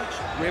 bouts.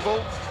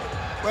 Rebel.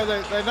 Well,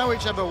 they know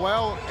each other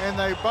well, and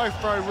they both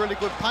throw really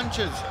good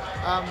punches.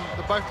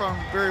 They're both from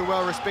very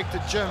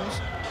well-respected gyms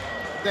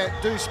that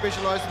do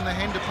specialise in the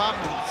hand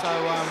department. So,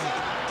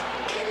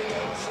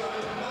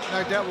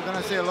 no doubt we're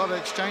going to see a lot of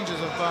exchanges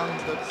of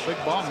the big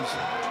bombs.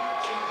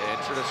 And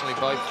traditionally,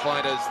 both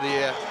fighters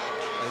there.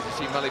 As you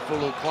see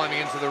Maliefulu climbing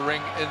into the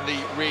ring in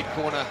the red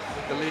corner.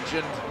 The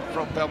legend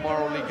from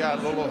Balmoral,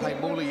 Lolo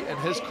Haimuli in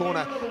his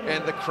corner,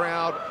 and the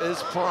crowd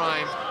is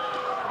primed.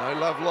 No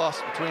love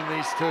lost between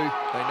these two.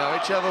 They know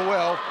each other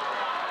well,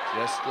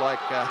 just like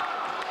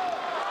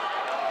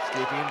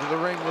stepping into the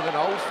ring with an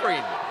old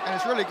friend. And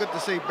it's really good to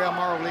see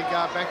Balmoral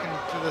Liga back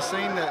into the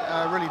scene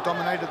that really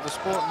dominated the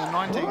sport in the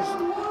 90s.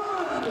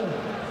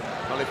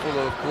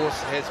 Maliefulu, of course,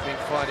 has been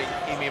fighting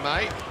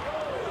MMA,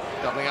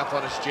 doubling up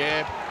on his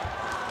jab.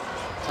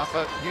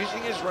 Tafa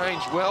using his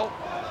range well.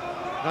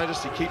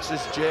 Notice he keeps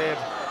his jab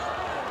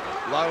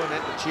low and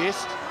at the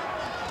chest.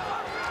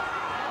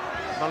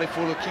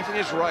 Maliefulu keeping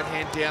his right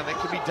hand down. That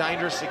could be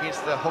dangerous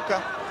against the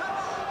hooker,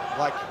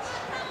 like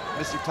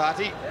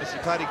Misipati.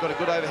 Misipati got a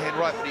good overhand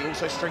right, but he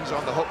also strings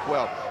on the hook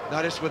well.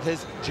 Notice with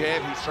his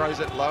jab, he throws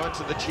it low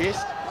into the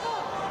chest.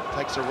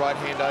 Takes a right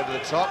hand over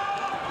the top.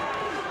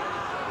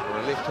 Or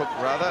a left hook,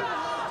 rather.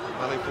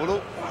 Maliefulu.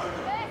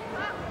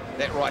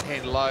 That right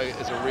hand low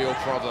is a real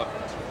problem.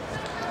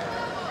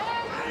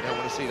 You don't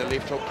want to see the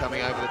left hook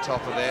coming over the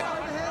top of that.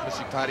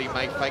 Misipati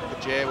may fake the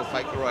jab or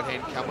fake the right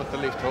hand, come with the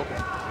left hook.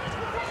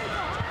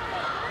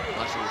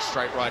 Nice little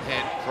straight right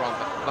hand from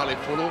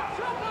Maliefulu.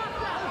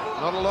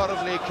 Not a lot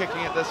of leg kicking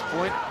at this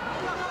point.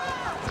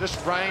 Just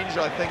range,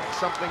 I think,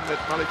 something that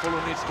Maliefulu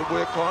needs to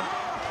work on.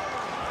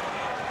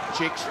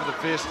 Checks for the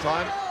first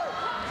time.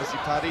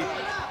 Misipati,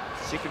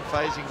 second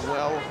phasing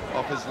well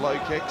off his low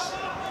kicks.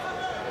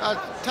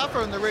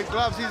 Tafa in the red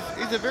gloves,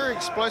 he's a very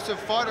explosive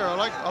fighter. I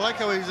like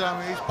how he's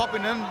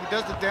popping in, he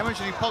does the damage,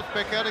 and he pops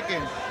back out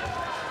again.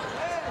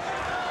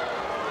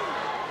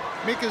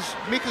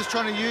 Mika's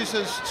trying to use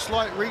his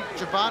slight reach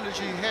advantage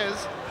he has,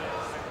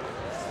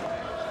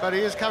 but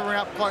he is covering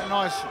up quite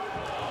nice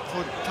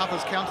for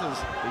Tafa's counters.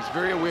 He's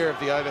very aware of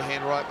the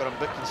overhand right, but I'm a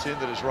bit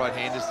concerned that his right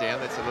hand is down.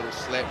 That's a little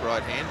slap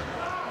right hand.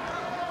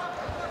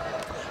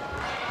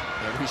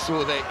 And we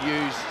saw that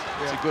used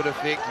to good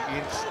effect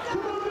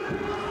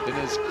in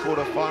his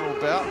quarter-final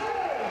bout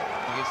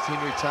against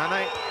Henry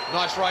Taani.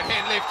 Nice right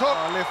hand, left hook.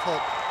 Left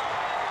hook.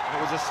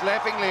 It was a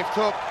slapping left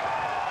hook,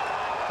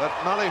 but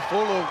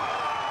Maliefulu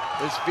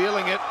is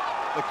feeling it.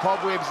 The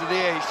cobwebs are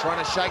there. He's trying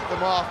to shake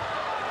them off.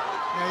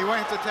 Yeah, you won't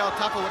have to tell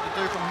Tafa what to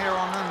do from here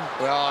on in.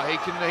 Well, he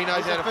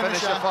knows how to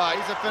finish a fight.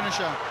 He's a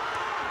finisher.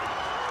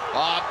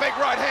 Big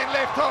right hand,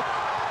 left hook.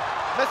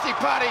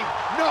 Misipati,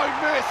 no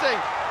mercy.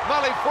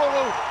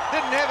 Maliefulu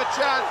didn't have a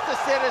chance to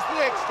set his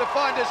legs to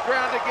find his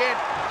ground again.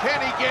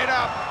 Can he get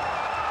up?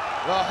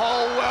 The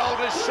whole world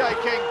is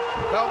shaking.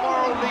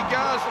 Balmoral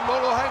Ligas and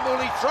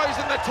Molohaimuli throws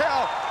in the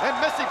towel. And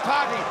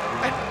Misipati,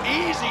 an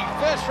easy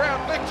first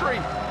round victory.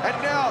 And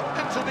now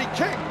into the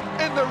king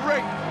in the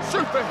ring.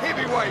 Super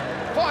heavyweight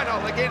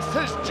final against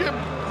his gym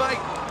mate,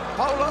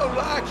 Pauli.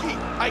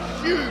 A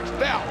huge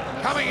bout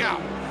coming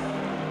up.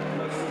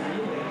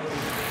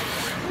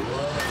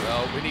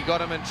 Well, when he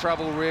got him in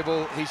trouble,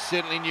 Rebel, he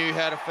certainly knew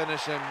how to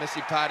finish him.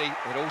 Misipati,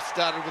 it all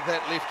started with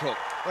that left hook.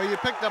 Well, you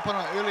picked up on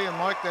it earlier,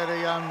 Mike, that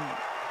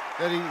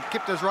he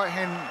kept his right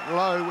hand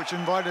low, which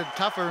invited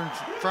Tafa and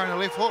throwing a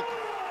left hook.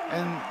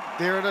 And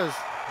there it is,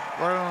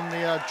 right on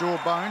the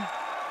jawbone,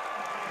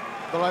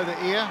 below the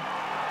ear.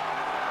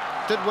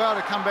 Did well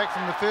to come back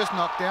from the first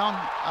knockdown.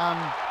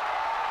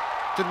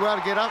 Did well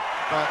to get up,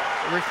 but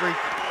the referee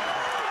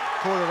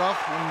called it off,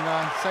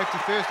 and safety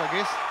first, I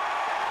guess.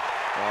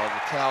 Well,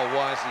 the towel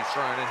wisely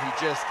thrown, and he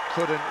just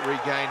couldn't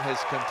regain his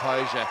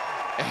composure.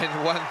 And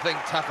one thing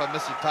Tafa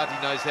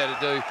Misipati knows how to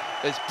do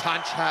is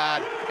punch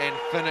hard and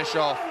finish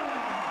off.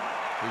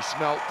 He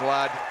smelt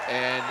blood,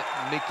 and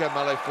Mika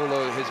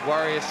Maliefulu, his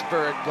warrior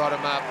spirit, got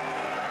him up.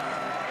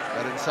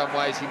 But in some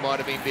ways, he might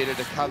have been better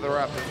to cover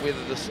up and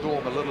weather the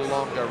storm a little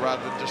longer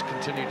rather than just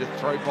continue to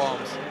throw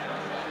bombs.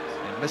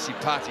 And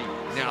Misipati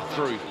now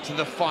through to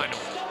the final.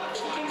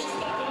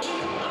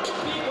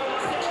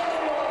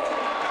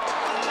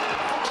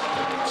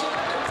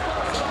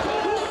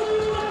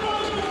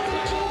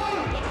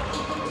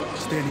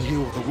 Standing here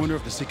with the winner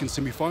of the second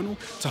semi-final,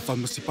 Tafa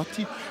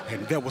Misipati,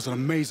 and that was an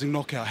amazing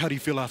knockout. How do you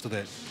feel after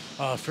that?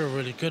 I feel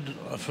really good.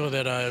 I feel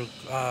that I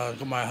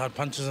got my hard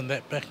punches in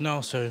that back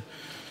now, so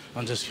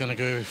I'm just going to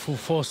go full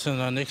force in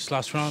the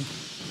last round.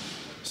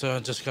 So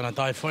I'm just going to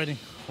die fighting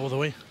all the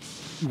way.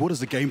 What is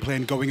the game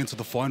plan going into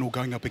the final,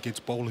 going up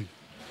against Pauli?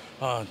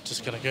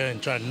 Just going to go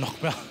and try and knock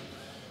him out.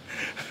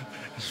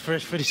 It's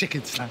first 30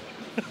 seconds now.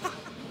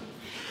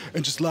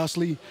 And just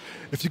lastly,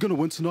 if you're going to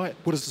win tonight,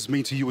 what does this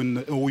mean to you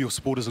and all your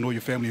supporters and all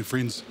your family and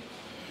friends?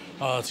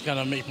 It's going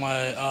to make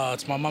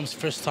it's my mum's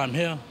first time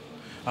here.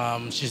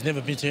 She's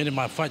never been to any of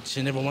my fights.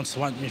 She never wants to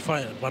watch me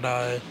fight, but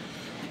I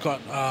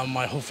got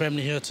my whole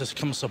family here to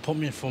come support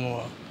me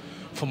for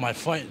my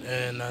fight.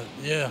 And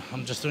yeah,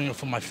 I'm just doing it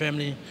for my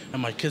family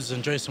and my kids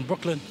in Joyce and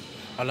Brooklyn.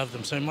 I love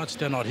them so much.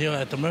 They're not here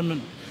at the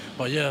moment,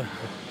 but yeah,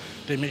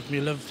 they make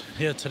me live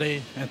here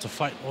today and to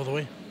fight all the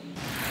way.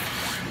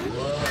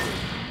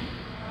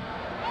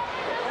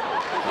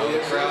 The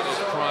crowd is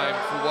primed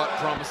for what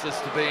promises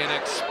to be an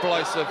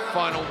explosive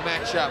final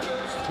matchup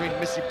between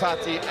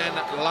Misipati and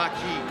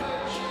Lakai.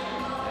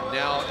 And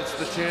now it's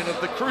the turn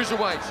of the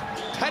cruiserweights.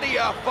 Taani,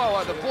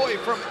 the boy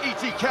from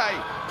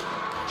ETK,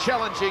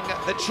 challenging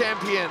the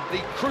champion,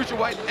 the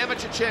cruiserweight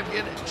amateur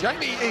champion,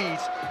 Jamie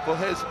Eads, for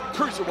his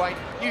cruiserweight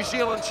New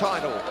Zealand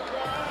title.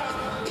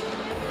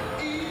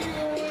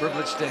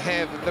 Privileged to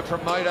have the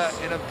promoter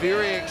and a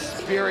very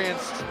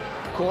experienced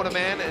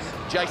cornerman and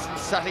Jason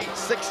Sutty,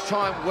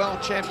 six-time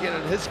world champion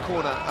in his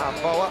corner,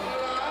 Boa.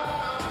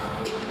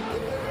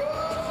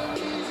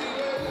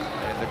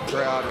 And the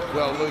crowd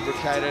well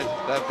lubricated.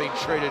 They've been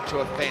treated to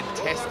a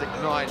fantastic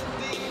night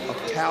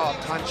of power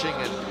punching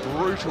and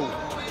brutal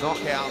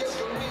knockouts.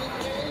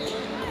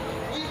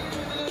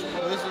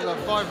 Well, this is a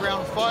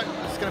 5-round fight.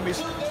 It's going to be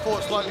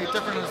fought slightly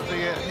different as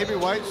the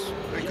heavyweights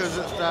because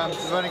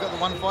we've only got the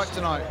one fight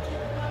tonight.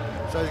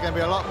 So there's going to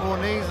be a lot more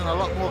knees and a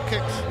lot more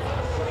kicks.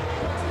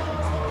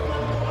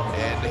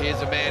 And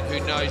here's a man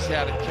who knows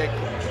how to kick.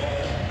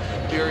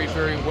 Very,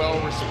 very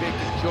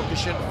well-respected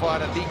Kyokushin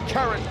fighter, the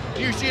current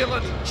New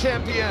Zealand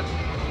champion,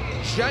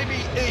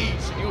 Jamie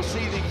Eads. You'll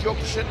see the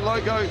Kyokushin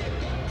logo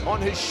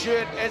on his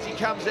shirt as he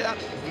comes out.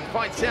 He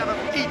fights out of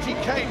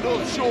ETK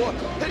North Shore.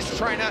 His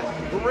trainer,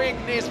 Greg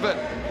Nesbitt.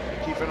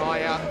 Keep an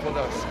eye out for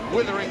those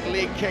withering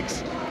leg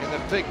kicks and the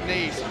big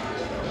knees.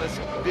 This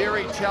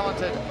very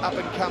talented,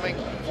 up-and-coming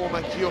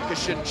former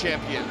Kyokushin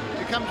champion.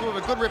 He comes with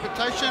a good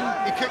reputation,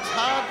 he kicks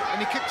hard,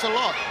 and he kicks a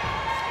lot.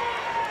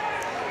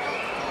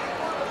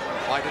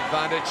 Height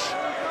advantage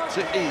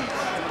to Eads.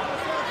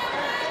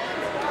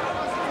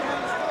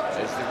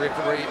 As the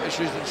referee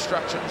issues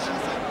instructions.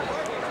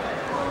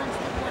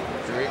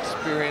 Very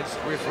experienced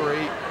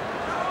referee.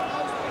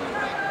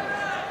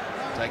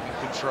 Taking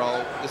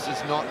control. This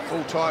is not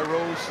full Thai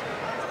rules.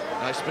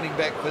 No spinning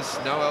back fists,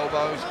 no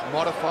elbows.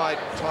 Modified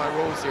Thai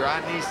rules. There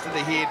are knees to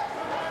the head,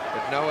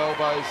 but no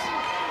elbows.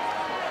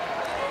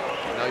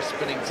 No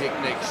spinning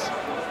techniques.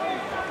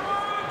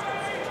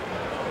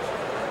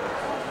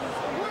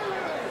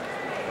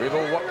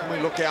 Rebel, what can we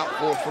look out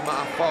for from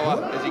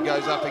Afoa as he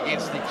goes up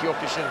against the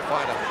Kyokushin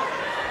fighter?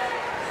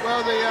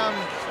 Well, the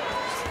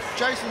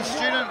Jason's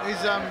student,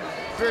 he's a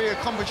very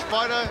accomplished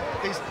fighter.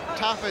 He's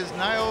tough as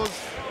nails.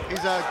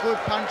 He's a good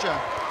puncher.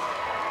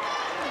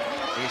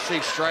 You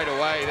see straight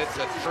away, that's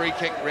a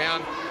three-kick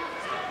round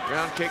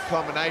kick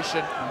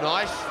combination.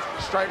 Nice,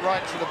 straight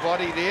right to the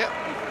body there.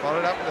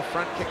 Followed up with a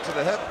front kick to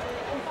the hip.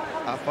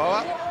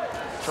 Afoa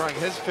throwing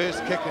his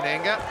first kick in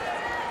anger.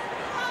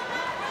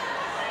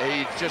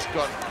 He's just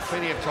got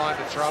plenty of time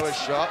to throw his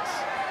shots.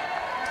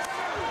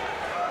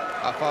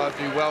 Afawa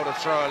do well to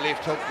throw a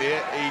left hook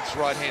there. Eads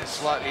right hand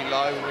slightly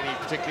low,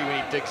 particularly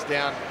when he digs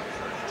down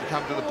to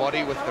come to the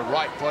body with the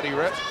right body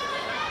rip.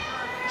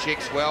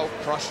 Checks well,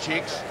 cross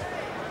checks.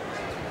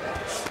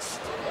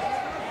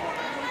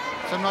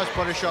 Some nice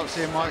body shots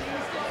here, Mike.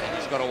 And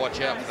he's got to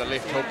watch out for the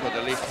left hook or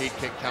the left head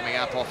kick coming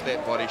up off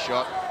that body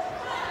shot.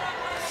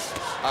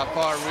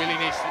 Afawa really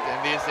needs to,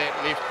 and there's that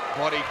left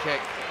body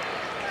kick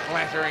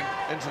clattering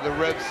into the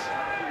ribs.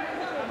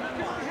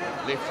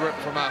 Left rip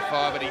from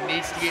Afawa, but he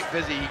needs to get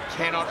busy. He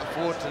cannot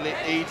afford to let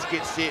Eads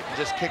get set and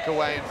just kick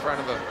away in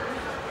front of him.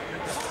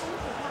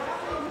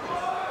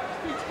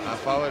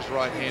 Afawa's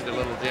right hand a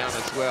little down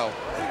as well.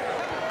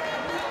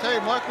 Tell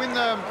you, Mike, when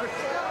the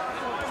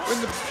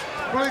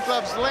blue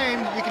gloves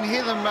land, you can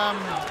hear them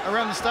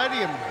around the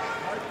stadium.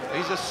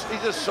 He's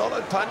a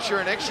solid puncher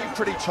and actually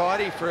pretty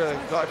tidy for a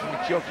guy from the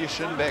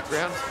Kyokushin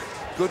background.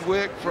 Good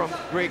work from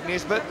Greg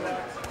Nesbitt.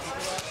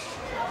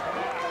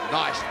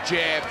 Nice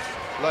jab,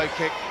 low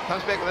kick.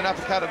 Comes back with an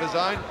uppercut of his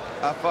own.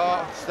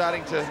 Afawa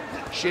starting to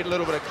shed a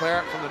little bit of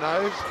claret from the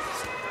nose.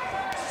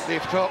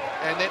 Left hook,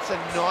 and that's a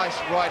nice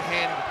right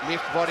hand,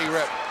 left body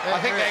rip. I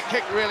think that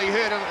kick really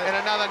hurt him, and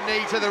another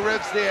knee to the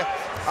ribs there.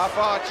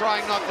 Afawa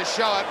trying not to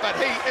show it, but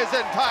he is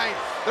in pain.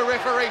 The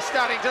referee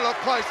starting to look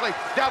closely,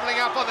 doubling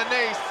up on the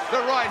knees,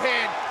 the right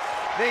hand.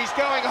 Knees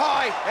going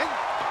high, and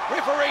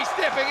referee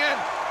stepping in.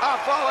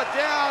 Afawa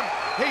down,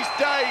 he's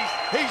dazed,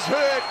 he's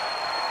hurt.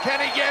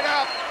 Can he get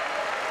up?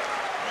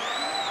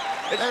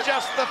 It's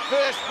just the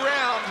first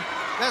round.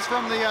 That's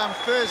from the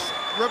first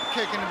rib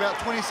kick in about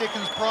 20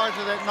 seconds prior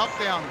to that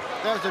knockdown.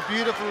 That was a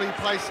beautifully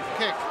placed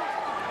kick.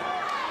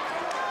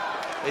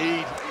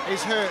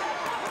 He's hurt.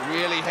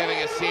 Really having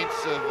a sense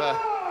of,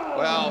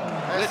 well,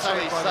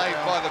 literally saved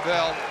by the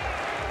bell.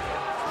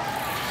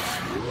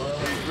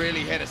 He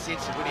really had a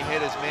sense of when he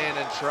had his man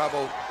in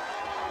trouble.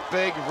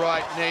 Big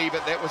right knee,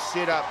 but that was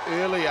set up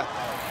earlier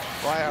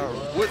by a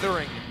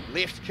withering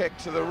left kick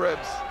to the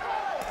ribs.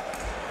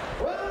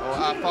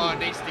 Well, Afawa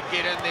needs to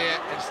get in there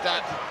and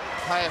start to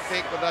pay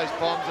effect with those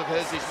bombs of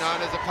his. He's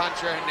known as a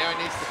puncher, and now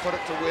he needs to put it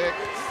to work.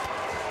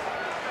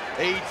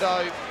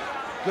 Though,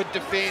 good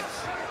defence.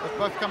 They've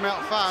both come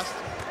out fast.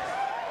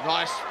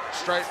 Nice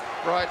straight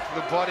right to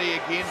the body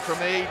again from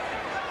Eid.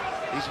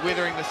 He's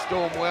weathering the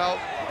storm well.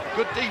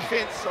 Good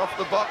defence off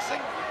the boxing.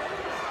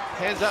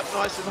 Hands up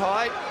nice and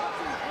high.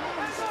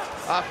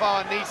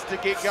 Afawa needs to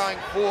get going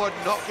forward,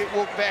 not get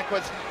walked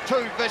backwards.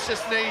 Two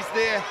vicious knees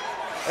there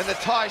in the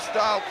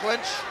Thai-style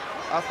clinch.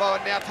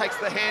 Afawa now takes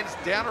the hands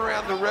down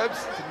around the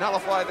ribs to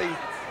nullify the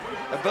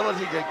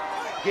ability to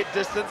get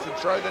distance and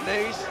throw the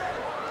knees.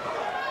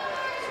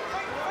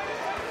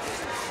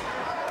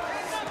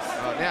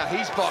 Oh, now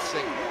he's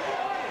boxing.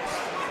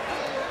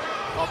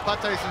 Oh,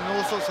 Pate's in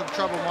all sorts of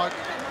trouble, Mike.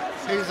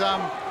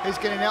 He's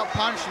getting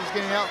out-punched, he's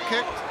getting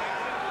out-kicked.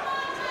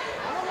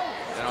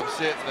 And I'm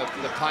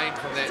certain the pain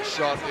from that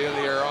shot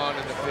earlier on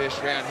in the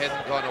first round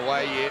hasn't gone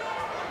away yet.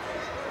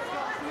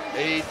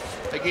 He,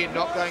 again,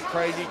 not going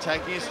crazy,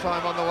 taking his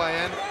time on the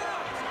way in.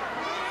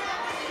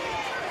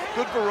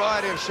 Good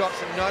variety of shots,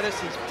 and notice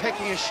he's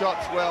picking his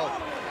shots well.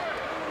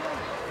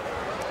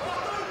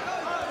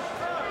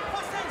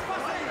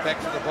 Back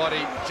to the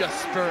body, just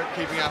spirit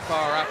keeping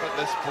Afawa up at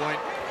this point.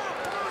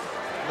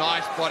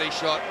 Nice body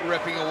shot,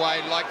 ripping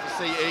away. Like to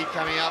see E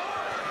coming up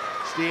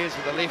stairs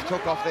with a left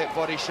hook off that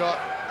body shot.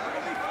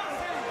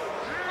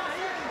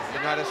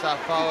 You notice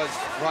Afawa's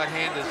right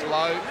hand is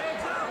low.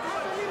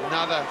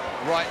 Another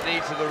right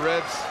knee to the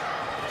ribs.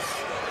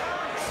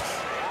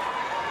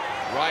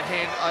 Right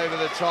hand over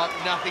the top,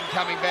 nothing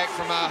coming back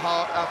from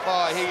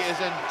Afawa. He is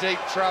in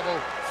deep trouble.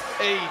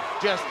 E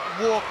just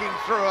walking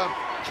through him,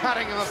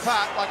 cutting him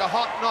apart like a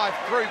hot knife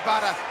through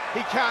butter.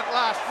 He can't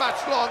last much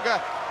longer.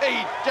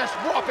 E just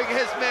whopping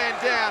his man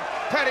down.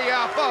 Paddy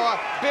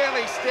Afawa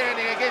barely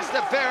standing against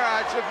a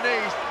barrage of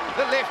knees.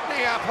 The left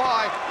knee up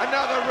high,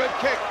 another rib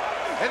kick.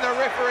 And the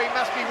referee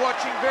must be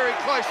watching very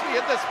closely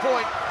at this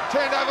point.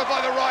 Turned over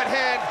by the right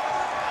hand.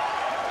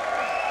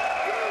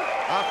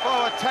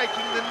 Afawa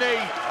taking the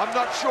knee. I'm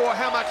not sure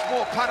how much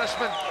more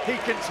punishment he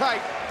can take.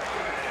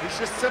 He's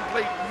just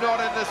simply not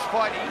in this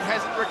fight. He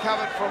hasn't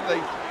recovered from the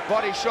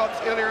body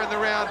shots earlier in the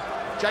round.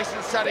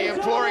 Jason Suddy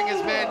imploring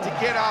his man to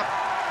get up.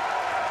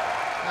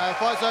 No, the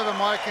fight's over,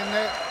 Mike, and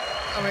that,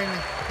 I mean,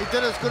 he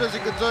did as good as he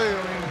could do.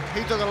 I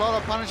mean, he took a lot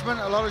of punishment,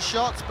 a lot of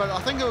shots, but I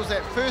think it was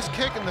that first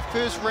kick in the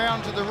first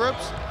round to the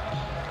ribs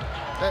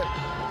that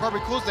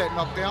probably caused that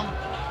knockdown,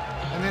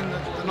 and then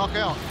the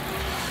knockout.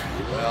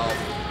 Well,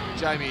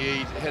 Jamie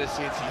Eade had a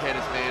sense he had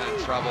his man in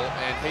trouble,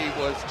 and he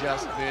was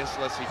just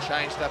merciless. He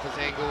changed up his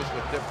angles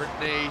with different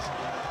knees.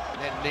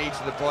 That knee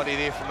to the body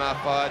there from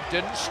Afawa.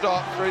 Didn't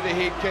stop through the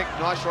head kick.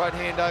 Nice right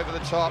hand over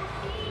the top.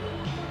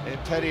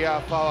 And Paddy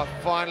Afawa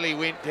finally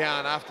went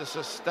down after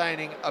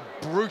sustaining a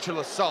brutal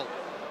assault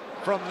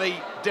from the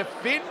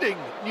defending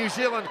New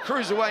Zealand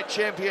Cruiserweight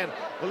champion.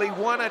 Well, he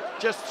won it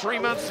just 3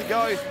 months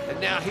ago, and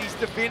now he's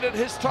defended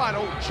his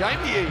title.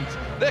 Jamie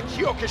Eade, the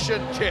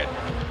Kyokushin kid.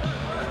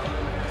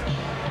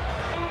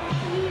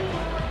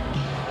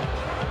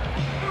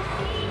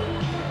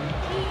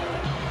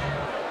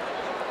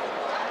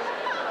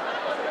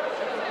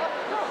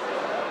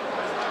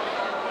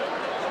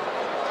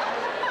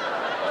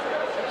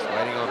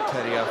 on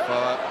patio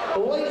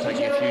forward,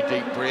 taking a few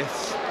deep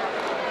breaths.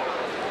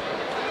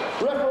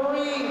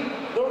 Referee,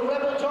 the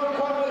Rebel John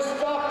Conway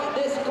stopped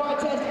this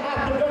contest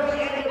at the very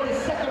end of the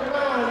second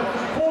round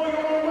for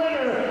your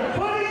winner.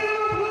 Putting in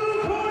the blue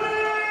corner,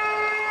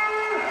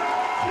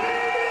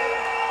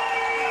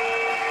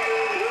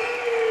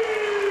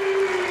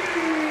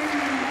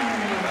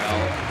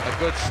 Well, a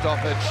good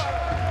stoppage.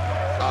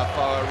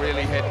 Tafa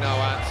really had no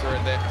answer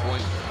at that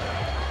point.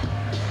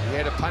 He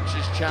had a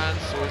puncher's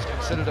chance, or was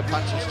considered a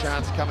puncher's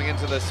chance coming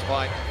into this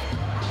fight.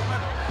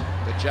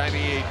 But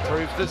Jamie Eade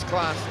proved his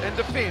class and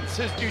defends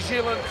his New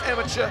Zealand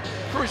amateur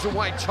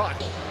cruiserweight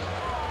title.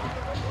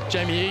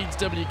 Jamie Eads,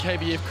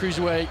 WKBF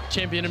Cruiserweight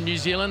Champion of New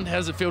Zealand.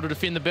 How's it feel to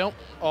defend the belt?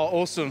 Oh,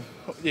 awesome.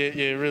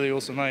 Yeah, really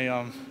awesome, eh?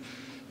 You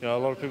know, a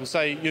lot of people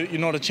say you're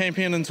not a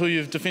champion until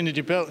you've defended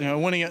your belt. You know,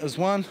 winning it is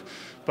one,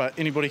 but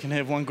anybody can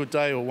have one good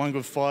day or one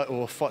good fight,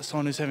 or fight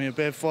someone who's having a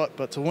bad fight.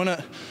 But to win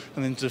it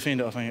and then to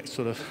defend it, I think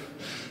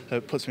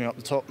it puts me up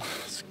the top.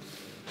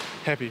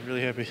 Happy,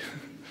 really happy.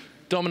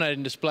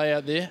 Dominating display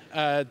out there.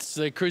 It's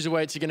the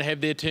cruiserweights are going to have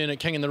their turn at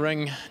King in the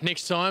Ring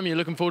next time. You're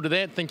looking forward to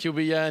that? Think you'll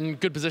be in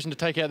good position to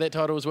take out that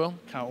title as well?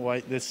 Can't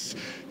wait. This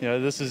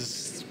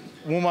is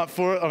warm up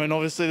for it. I mean,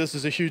 obviously this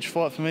is a huge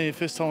fight for me.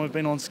 First time I've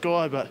been on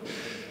Sky, but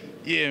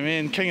yeah,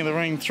 man, King of the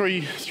Ring,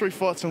 three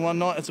fights in one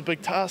night. It's a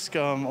big task.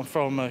 I'm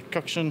from a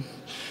Kyokushin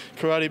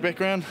karate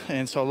background,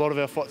 and so a lot of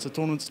our fights are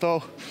tournament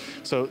style.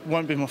 So it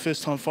won't be my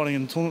first time fighting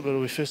in a tournament, but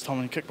it'll be first time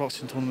in a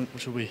kickboxing tournament,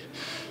 which will be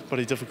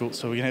pretty difficult.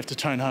 So we're gonna have to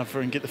train hard for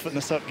it and get the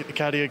fitness up, get the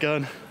cardio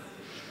going.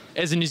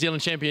 As a New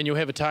Zealand champion, you'll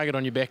have a target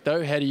on your back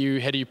though. How do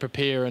you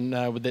prepare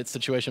and with that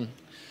situation?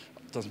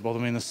 It doesn't bother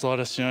me in the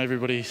slightest. You know,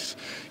 everybody's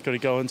got to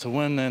go in to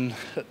win, and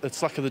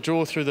it's luck of the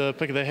draw through the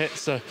pick of their hat.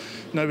 So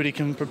nobody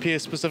can prepare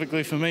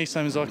specifically for me,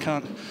 same as I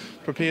can't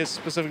prepare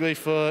specifically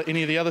for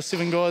any of the other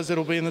 7 guys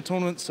that'll be in the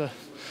tournament. So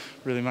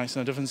really makes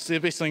no difference. The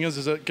best thing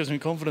is it gives me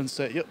confidence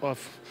that, yep,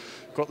 I've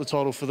got the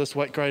title for this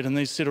weight grade and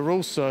these set of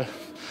rules. So,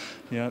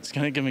 yeah, it's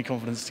going to give me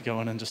confidence to go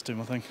in and just do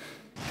my thing.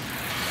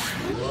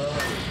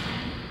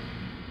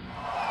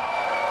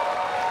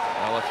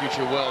 Well, a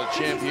future world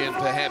champion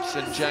perhaps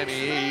in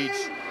Jamie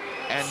Eads.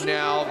 And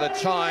now the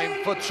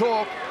time for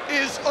talk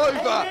is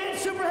over. And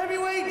super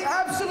heavyweight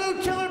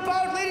absolute killer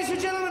bout, ladies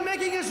and gentlemen,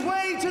 making his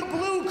way to the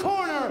blue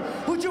corner.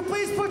 Would you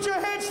please put your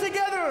heads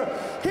together?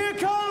 Here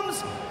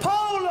comes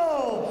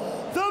Paulo,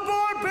 the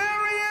Barbarian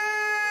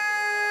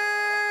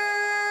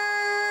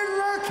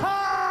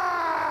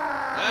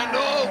Lakai. And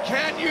oh,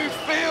 can you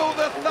feel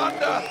the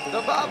thunder?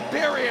 The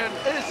Barbarian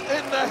is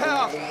in the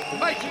house,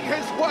 making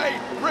his way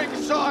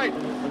ringside.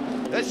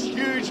 This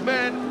huge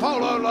man,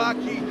 Paulo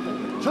Lakai,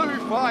 2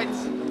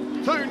 fights,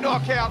 2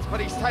 knockouts,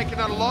 but he's taken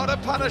a lot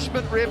of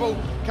punishment, Rebel,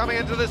 coming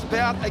into this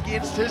bout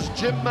against his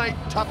gym mate,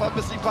 Tafa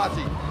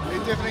Misipati. He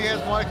definitely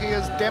has, Mikey,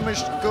 has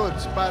damaged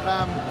goods, but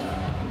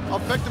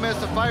I've picked him as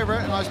the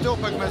favourite, and I still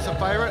pick him as the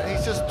favourite.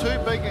 He's just too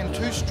big and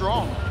too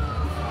strong.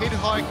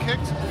 Head-high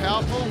kicks,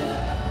 powerful.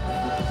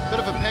 Bit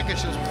of a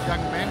package, this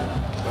young man.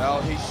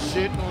 Well, he's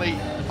certainly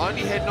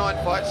only had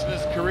 9 fights in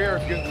his career,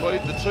 if you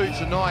include the 2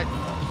 tonight,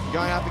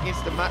 going up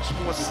against a much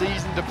more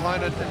seasoned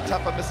opponent than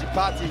Tafa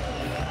Misipati,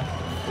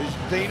 who's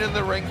been in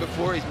the ring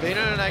before. He's been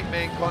in an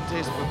 8-man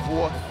contest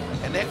before,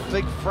 and that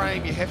big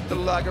frame you have to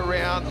lug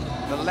around,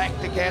 the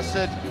lactic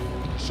acid.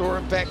 Saw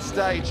him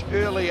backstage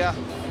earlier.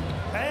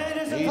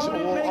 He's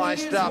all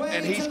iced up,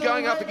 and he's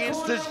going up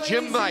against his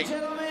gym mate.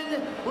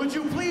 Would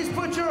you please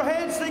put your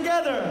hands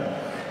together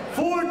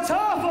for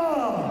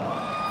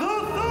Tafa, the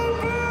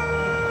Thumper!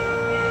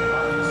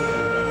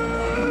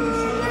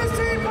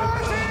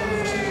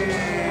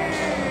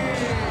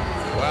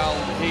 Well,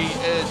 he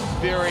is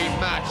very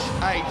much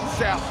a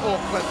South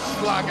Auckland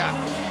slugger,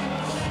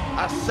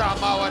 a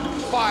Samoan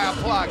fire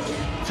plug.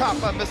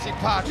 Tafa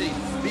Misipati,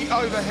 the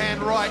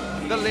overhand right,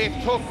 the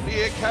left hook,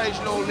 the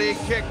occasional leg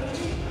kick,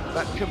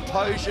 but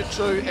composure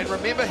too. And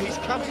remember, he's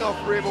coming off,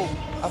 Rebel,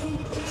 a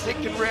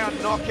 2nd round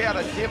knockout,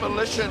 a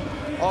demolition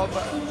of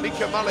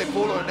Mika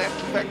Maliefulu.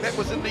 In fact, that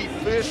was in the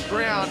 1st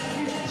round,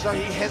 so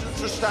he hasn't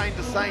sustained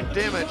the same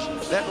damage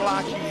that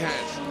Lakai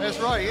has. That's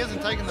right, he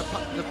hasn't taken the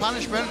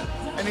punishment,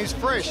 and he's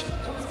fresh.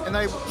 And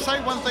they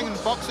say one thing in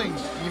boxing,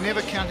 you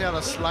never count out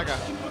a slugger.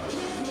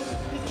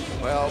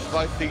 Well,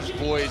 both these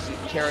boys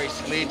carry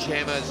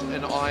sledgehammers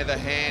in either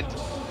hand.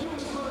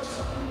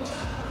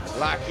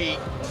 Lakai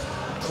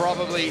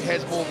probably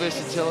has more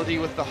versatility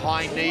with the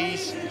high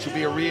knees, which will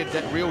be a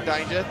real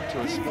danger to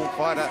a small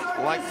fighter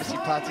like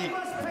Misipati.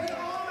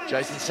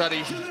 Jason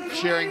Suddy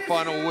sharing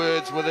final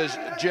words with his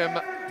gym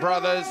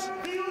brothers.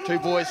 2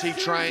 boys he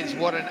trains.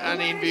 What an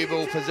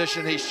unenviable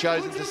position he's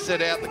chosen to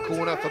sit out the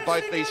corner for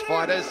both these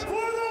fighters.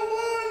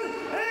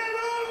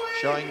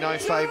 Showing no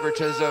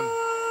favoritism.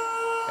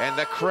 And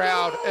the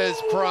crowd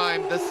is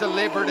primed. The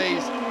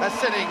celebrities are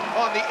sitting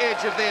on the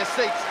edge of their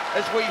seats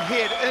as we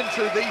head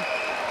into the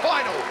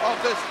final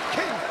of this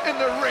King in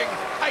the Ring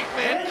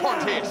 8-man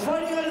contest.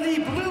 Fighting out of the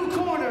blue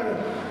corner,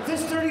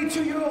 this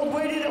 32-year-old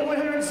weighted at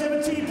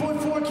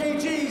 117.4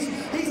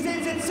 kgs. He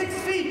stands at 6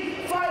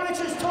 feet, 5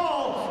 inches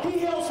tall. He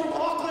hails from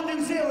Auckland,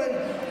 New Zealand.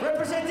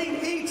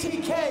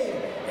 BTK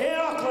in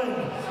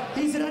Auckland.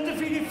 He's an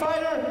undefeated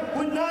fighter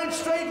with 9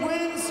 straight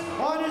wins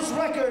on his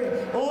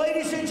record.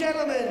 Ladies and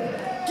gentlemen,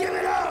 give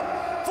it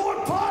up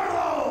for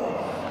Pauli,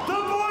 the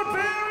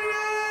Barbarian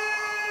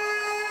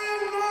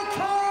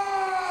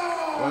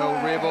Lakai!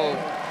 Well, Rebel,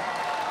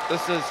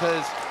 this is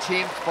his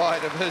 10th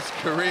fight of his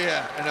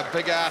career and a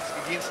big ask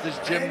against his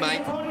gym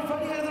mate.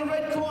 Fighting out of the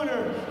red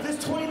corner,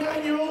 this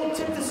 29-year-old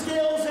tipped the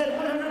scales at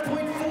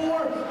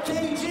 100.4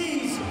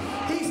 kgs.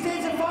 He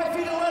stands at 5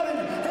 feet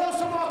 11, hails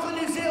from Auckland,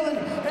 New Zealand,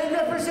 and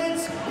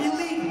represents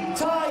elite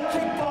Thai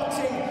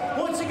kickboxing.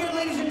 Once again,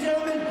 ladies and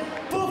gentlemen,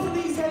 both of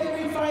these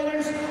heavyweight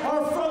fighters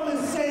are from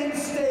the same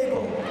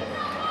stable.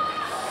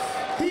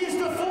 He is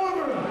the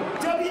former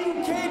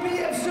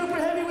WKBF Super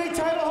Heavyweight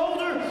title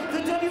holder, the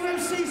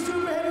WMC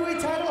Super Heavyweight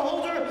title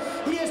holder.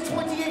 He has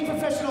 28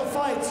 professional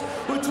fights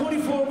with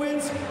 24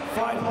 wins,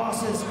 5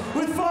 losses,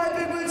 with 5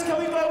 big wins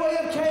coming by way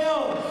of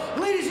KO.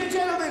 Ladies and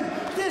gentlemen,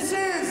 this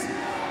is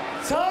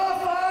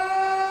Tafa,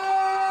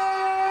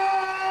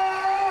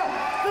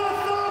 the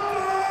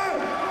Thumper,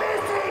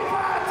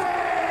 Misipati!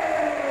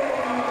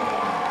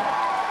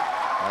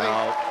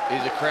 Well,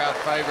 he's a crowd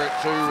favourite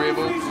too,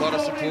 Rebel. A lot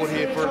of support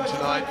here for him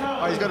tonight.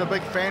 Oh, he's got a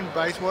big fan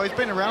base. Well, he's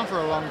been around for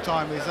a long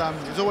time.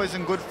 He's always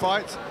in good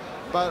fights.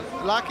 But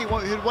Lucky,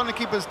 he'd want to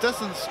keep his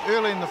distance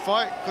early in the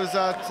fight because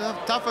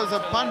Tafa's a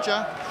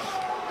puncher.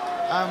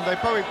 They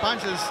probably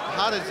punch as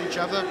hard as each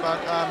other,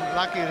 but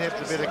Lucky would have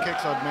the better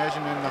kicks, I'd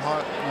imagine, than the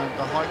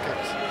high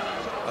kicks.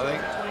 I think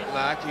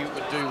Lucky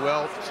would do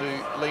well to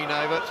lean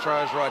over,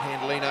 throw his right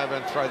hand, lean over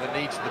and throw the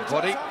knee to the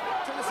body.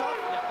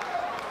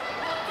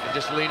 And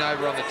just lean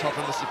over on the top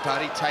of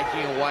Misipati,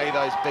 taking away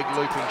those big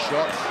looping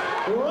shots.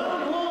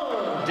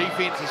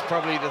 Defense is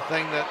probably the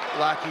thing that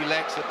Lucky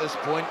lacks at this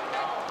point.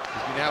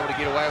 He's been able to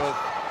get away with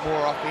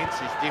more offense.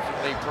 He's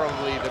definitely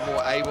probably the more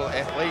able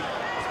athlete.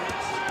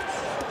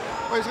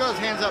 Well, he's got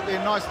his hands up there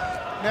nice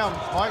now,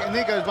 Mike, and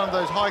there goes one of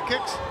those high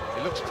kicks.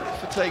 He looks pretty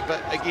fatigued, but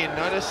again,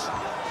 notice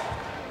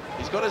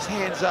he's got his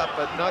hands up,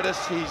 but notice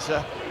he's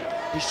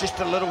just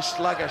a little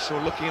sluggish, or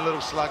looking a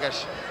little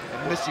sluggish.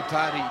 And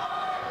Misipati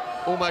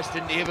almost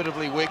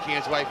inevitably working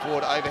his way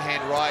forward,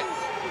 overhand right,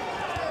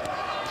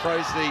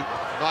 throws the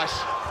nice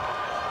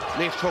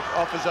left hook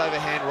off his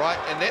overhand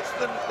right, and that's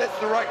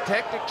the right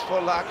tactics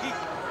for Lucky.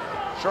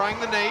 Throwing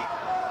the knee,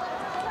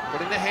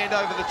 putting the hand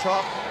over the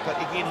top, but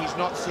again, he's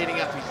not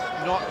setting up, he's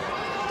not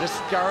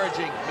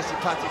discouraging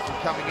Misipati from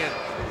coming in.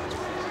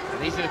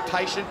 And he's a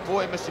patient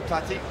boy,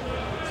 Misipati.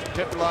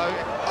 Dip low.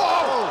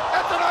 Oh!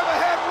 That's an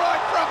overhand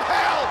right from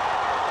hell!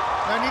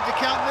 No need to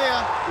count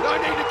there. No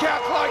need to count.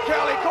 Clyde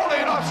Cowley calling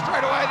it off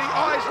straight away. The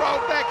eyes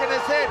rolled back in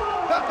his head.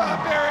 The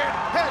Barbarian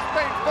has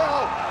been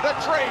felled. The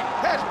tree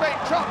has been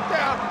chopped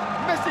down.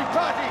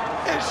 Misipati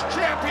is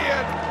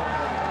champion.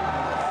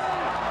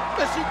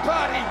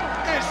 Misipati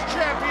is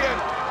champion.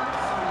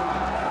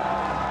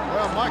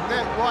 Well, Mike,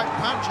 that right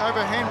punch,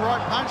 overhand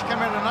right punch, came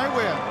out of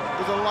nowhere.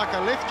 It was like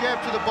a left jab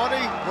to the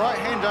body, right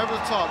hand over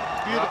the top.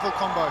 Beautiful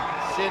combo.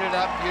 Set it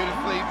up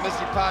beautifully.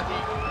 Misipati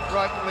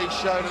rightfully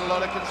showed a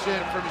lot of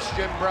concern from his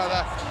gym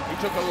brother. He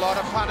took a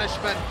lot of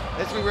punishment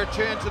as we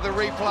return to the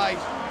replay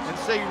and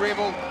see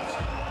Rebel.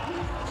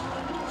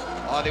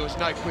 Oh, there was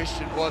no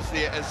question, was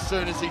there, as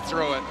soon as he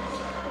threw it.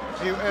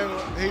 He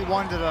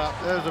winded it up.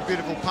 That was a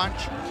beautiful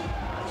punch.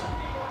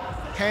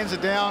 Hands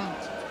are down,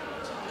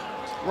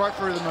 right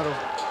through the middle.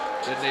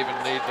 Didn't even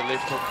need the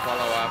left hook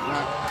follow-up.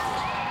 No.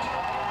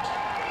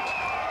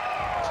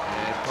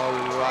 And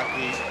Pauli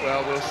Lucky,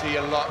 well, we'll see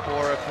a lot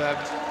more of him.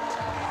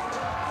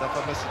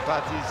 Tafa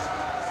Misipati's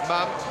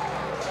mum,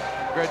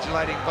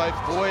 congratulating both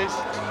boys.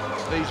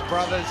 These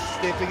brothers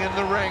stepping in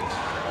the ring.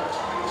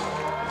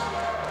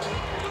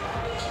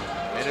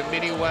 And in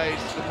many ways,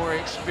 the more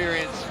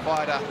experienced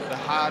fighter, the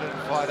hardened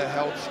fighter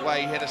held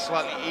sway. He had a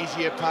slightly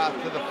easier path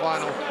to the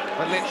final,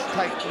 but let's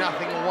take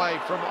nothing away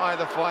from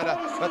either fighter.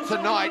 But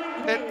tonight,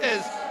 it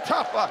is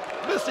Tafa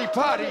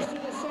Misipati,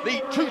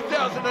 the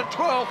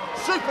 2012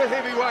 Super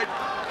Heavyweight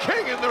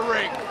King in the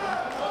ring.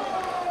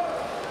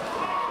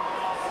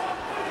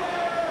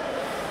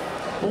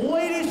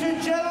 Ladies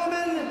and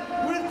gentlemen,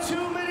 with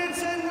 2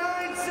 minutes and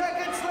 9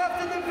 seconds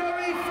left in the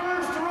very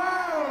first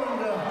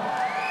round,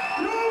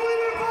 your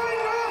winner by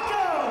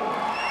knockout,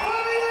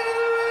 fighting in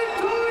the red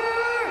corner,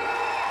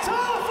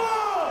 Tafa,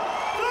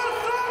 the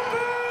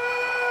Thumper,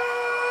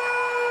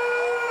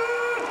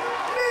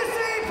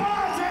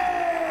 Misipati!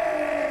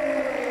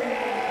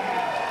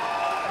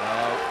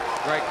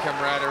 Great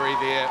camaraderie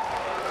there.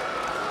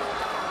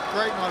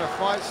 Great night of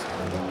fights.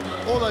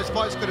 All those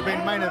fights could have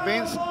been main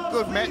events,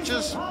 good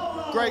matches.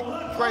 Great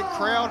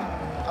crowd,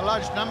 a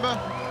large number.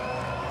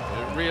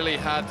 Really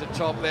hard to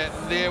top that.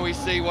 There we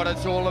see what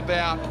it's all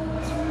about.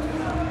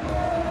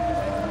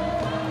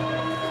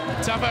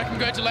 Tafa,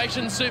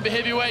 congratulations, super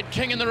heavyweight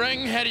king in the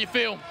ring. How do you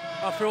feel?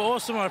 I feel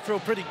awesome. I feel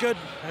pretty good,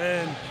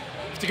 and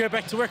to go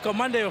back to work on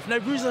Monday with no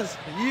bruises.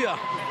 Yeah.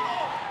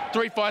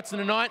 3 fights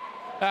in a night.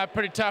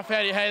 Pretty tough.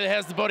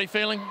 How's the body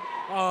feeling?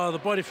 The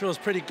body feels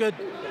pretty good.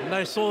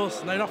 No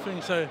sores, no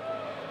nothing. So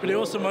pretty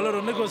awesome. A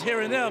little niggles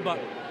here and there, but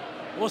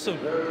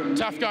Awesome.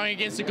 Tough going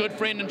against a good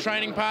friend and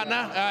training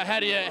partner.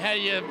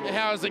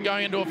 How is it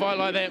going into a fight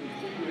like that?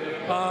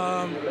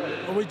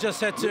 We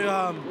just had to,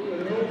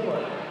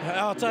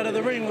 outside of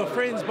the ring we're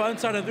friends, but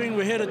inside of the ring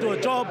we're here to do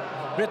a job.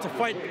 We had to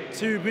fight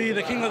to be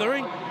the king of the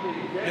ring,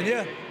 and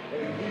yeah.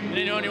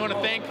 Anyone you want to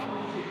thank?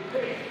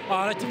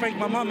 I'd like to thank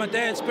my mum and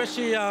dad,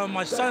 especially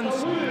my sons,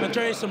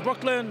 Andreas and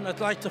Brooklyn. I'd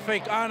like to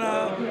thank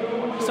Anna,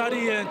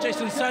 Sadi and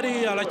Jason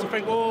Sadi. I'd like to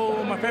thank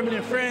all my family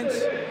and friends.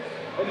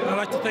 And I'd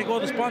like to thank all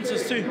the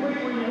sponsors too.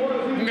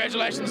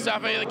 Congratulations,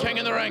 Tafa, you're the king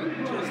in the ring.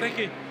 Cheers, thank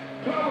you.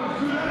 One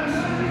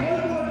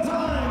more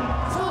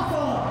time,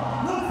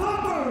 Tafa, the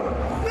Thumper,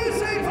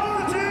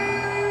 Misipati!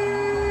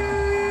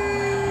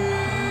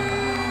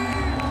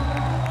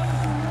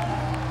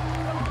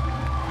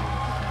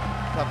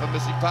 Tafa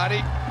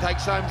Misipati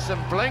takes home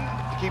some bling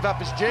to keep up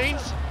his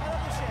jeans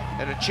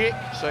and a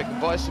check so he can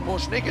buy some more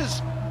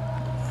sneakers.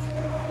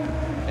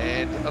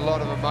 And a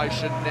lot of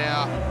emotion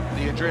now.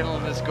 The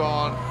adrenaline is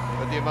gone,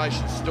 but the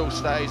emotion still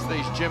stays.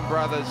 These gym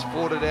brothers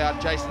fought it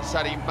out. Jason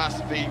Suddy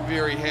must be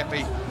very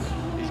happy.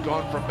 He's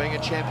gone from being a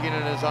champion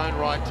in his own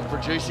right to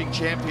producing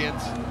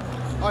champions.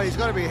 Oh, he's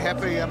got to be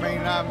happy. I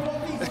mean,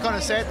 it's kind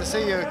of sad to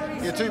see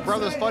your two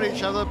brothers fight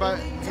each other, but,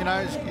 you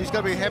know, he's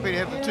got to be happy to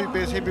have the two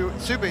best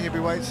super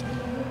heavyweights,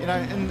 you know,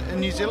 in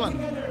New Zealand.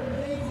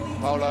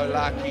 Paulo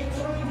Laki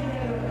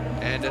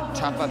and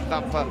Tafa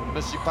Thumper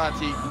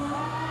Misipati.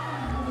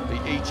 The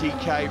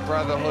ETK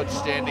Brotherhood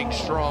standing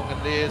strong, and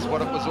there's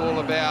what it was all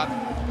about.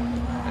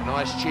 A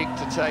nice check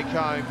to take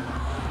home.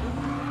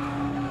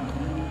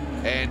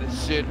 And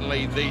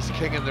certainly these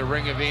King in the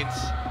Ring events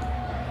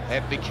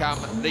have become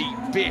the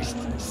best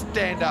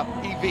stand-up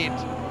event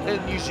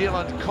in New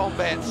Zealand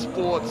combat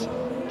sports.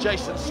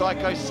 Jason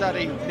Psycho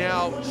Suddy,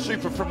 now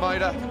super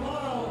promoter.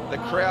 The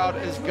crowd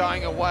is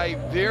going away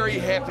very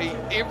happy.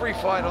 Every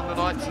fight on the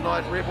night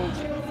tonight, Rebels,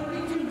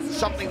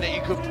 something that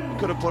you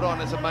could have put on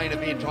as a main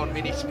event on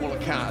many smaller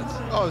cards.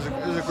 Oh,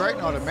 it was a great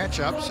night of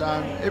matchups.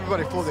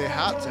 Everybody fought their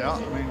hearts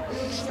out. I mean,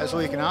 that's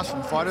all you can ask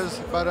from fighters.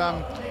 But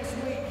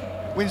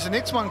when's the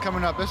next one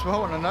coming up? That's what I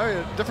want to know.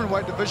 A different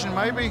weight division,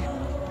 maybe?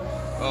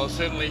 Well,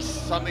 certainly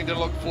something to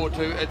look forward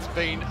to. It's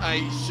been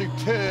a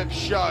superb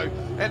show.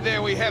 And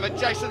there we have it,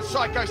 Jason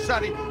Psycho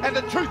Suddy and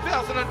the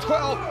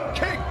 2012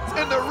 King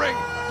in the Ring,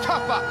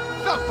 Tafa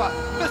Thumper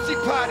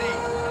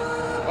Misipati.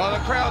 Well,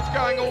 the crowd's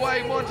going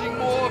away wanting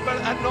more, but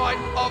a night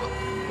of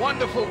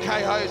wonderful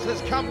KOs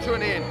has come to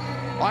an end.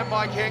 I'm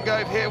Mike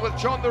Hangove here with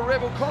John the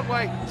Rebel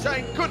Conway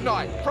saying good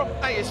night from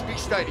ASB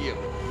Stadium.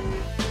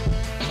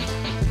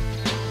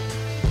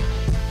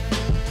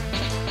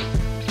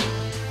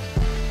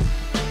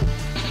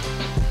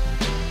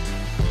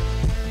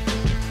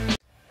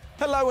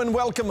 Hello and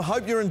welcome.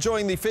 Hope you're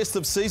enjoying the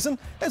festive season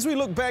as we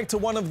look back to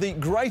one of the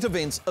great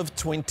events of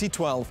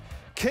 2012.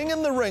 King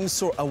in the Ring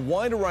saw a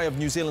wide array of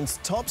New Zealand's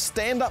top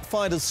stand-up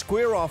fighters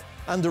square off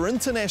under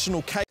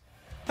international K.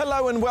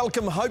 Hello and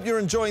welcome. Hope you're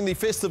enjoying the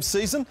festive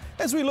season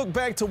as we look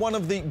back to one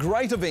of the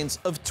great events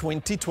of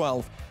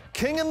 2012.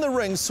 King in the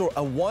Ring saw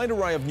a wide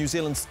array of New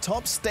Zealand's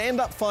top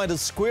stand-up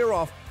fighters square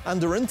off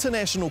under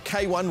international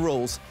K1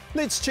 rules.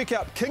 Let's check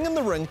out King in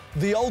the Ring,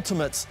 The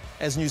Ultimates,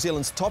 as New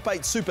Zealand's top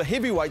 8 super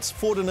heavyweights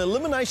fought an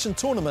elimination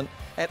tournament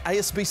at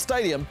ASB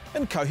Stadium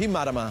in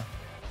Kohimarama.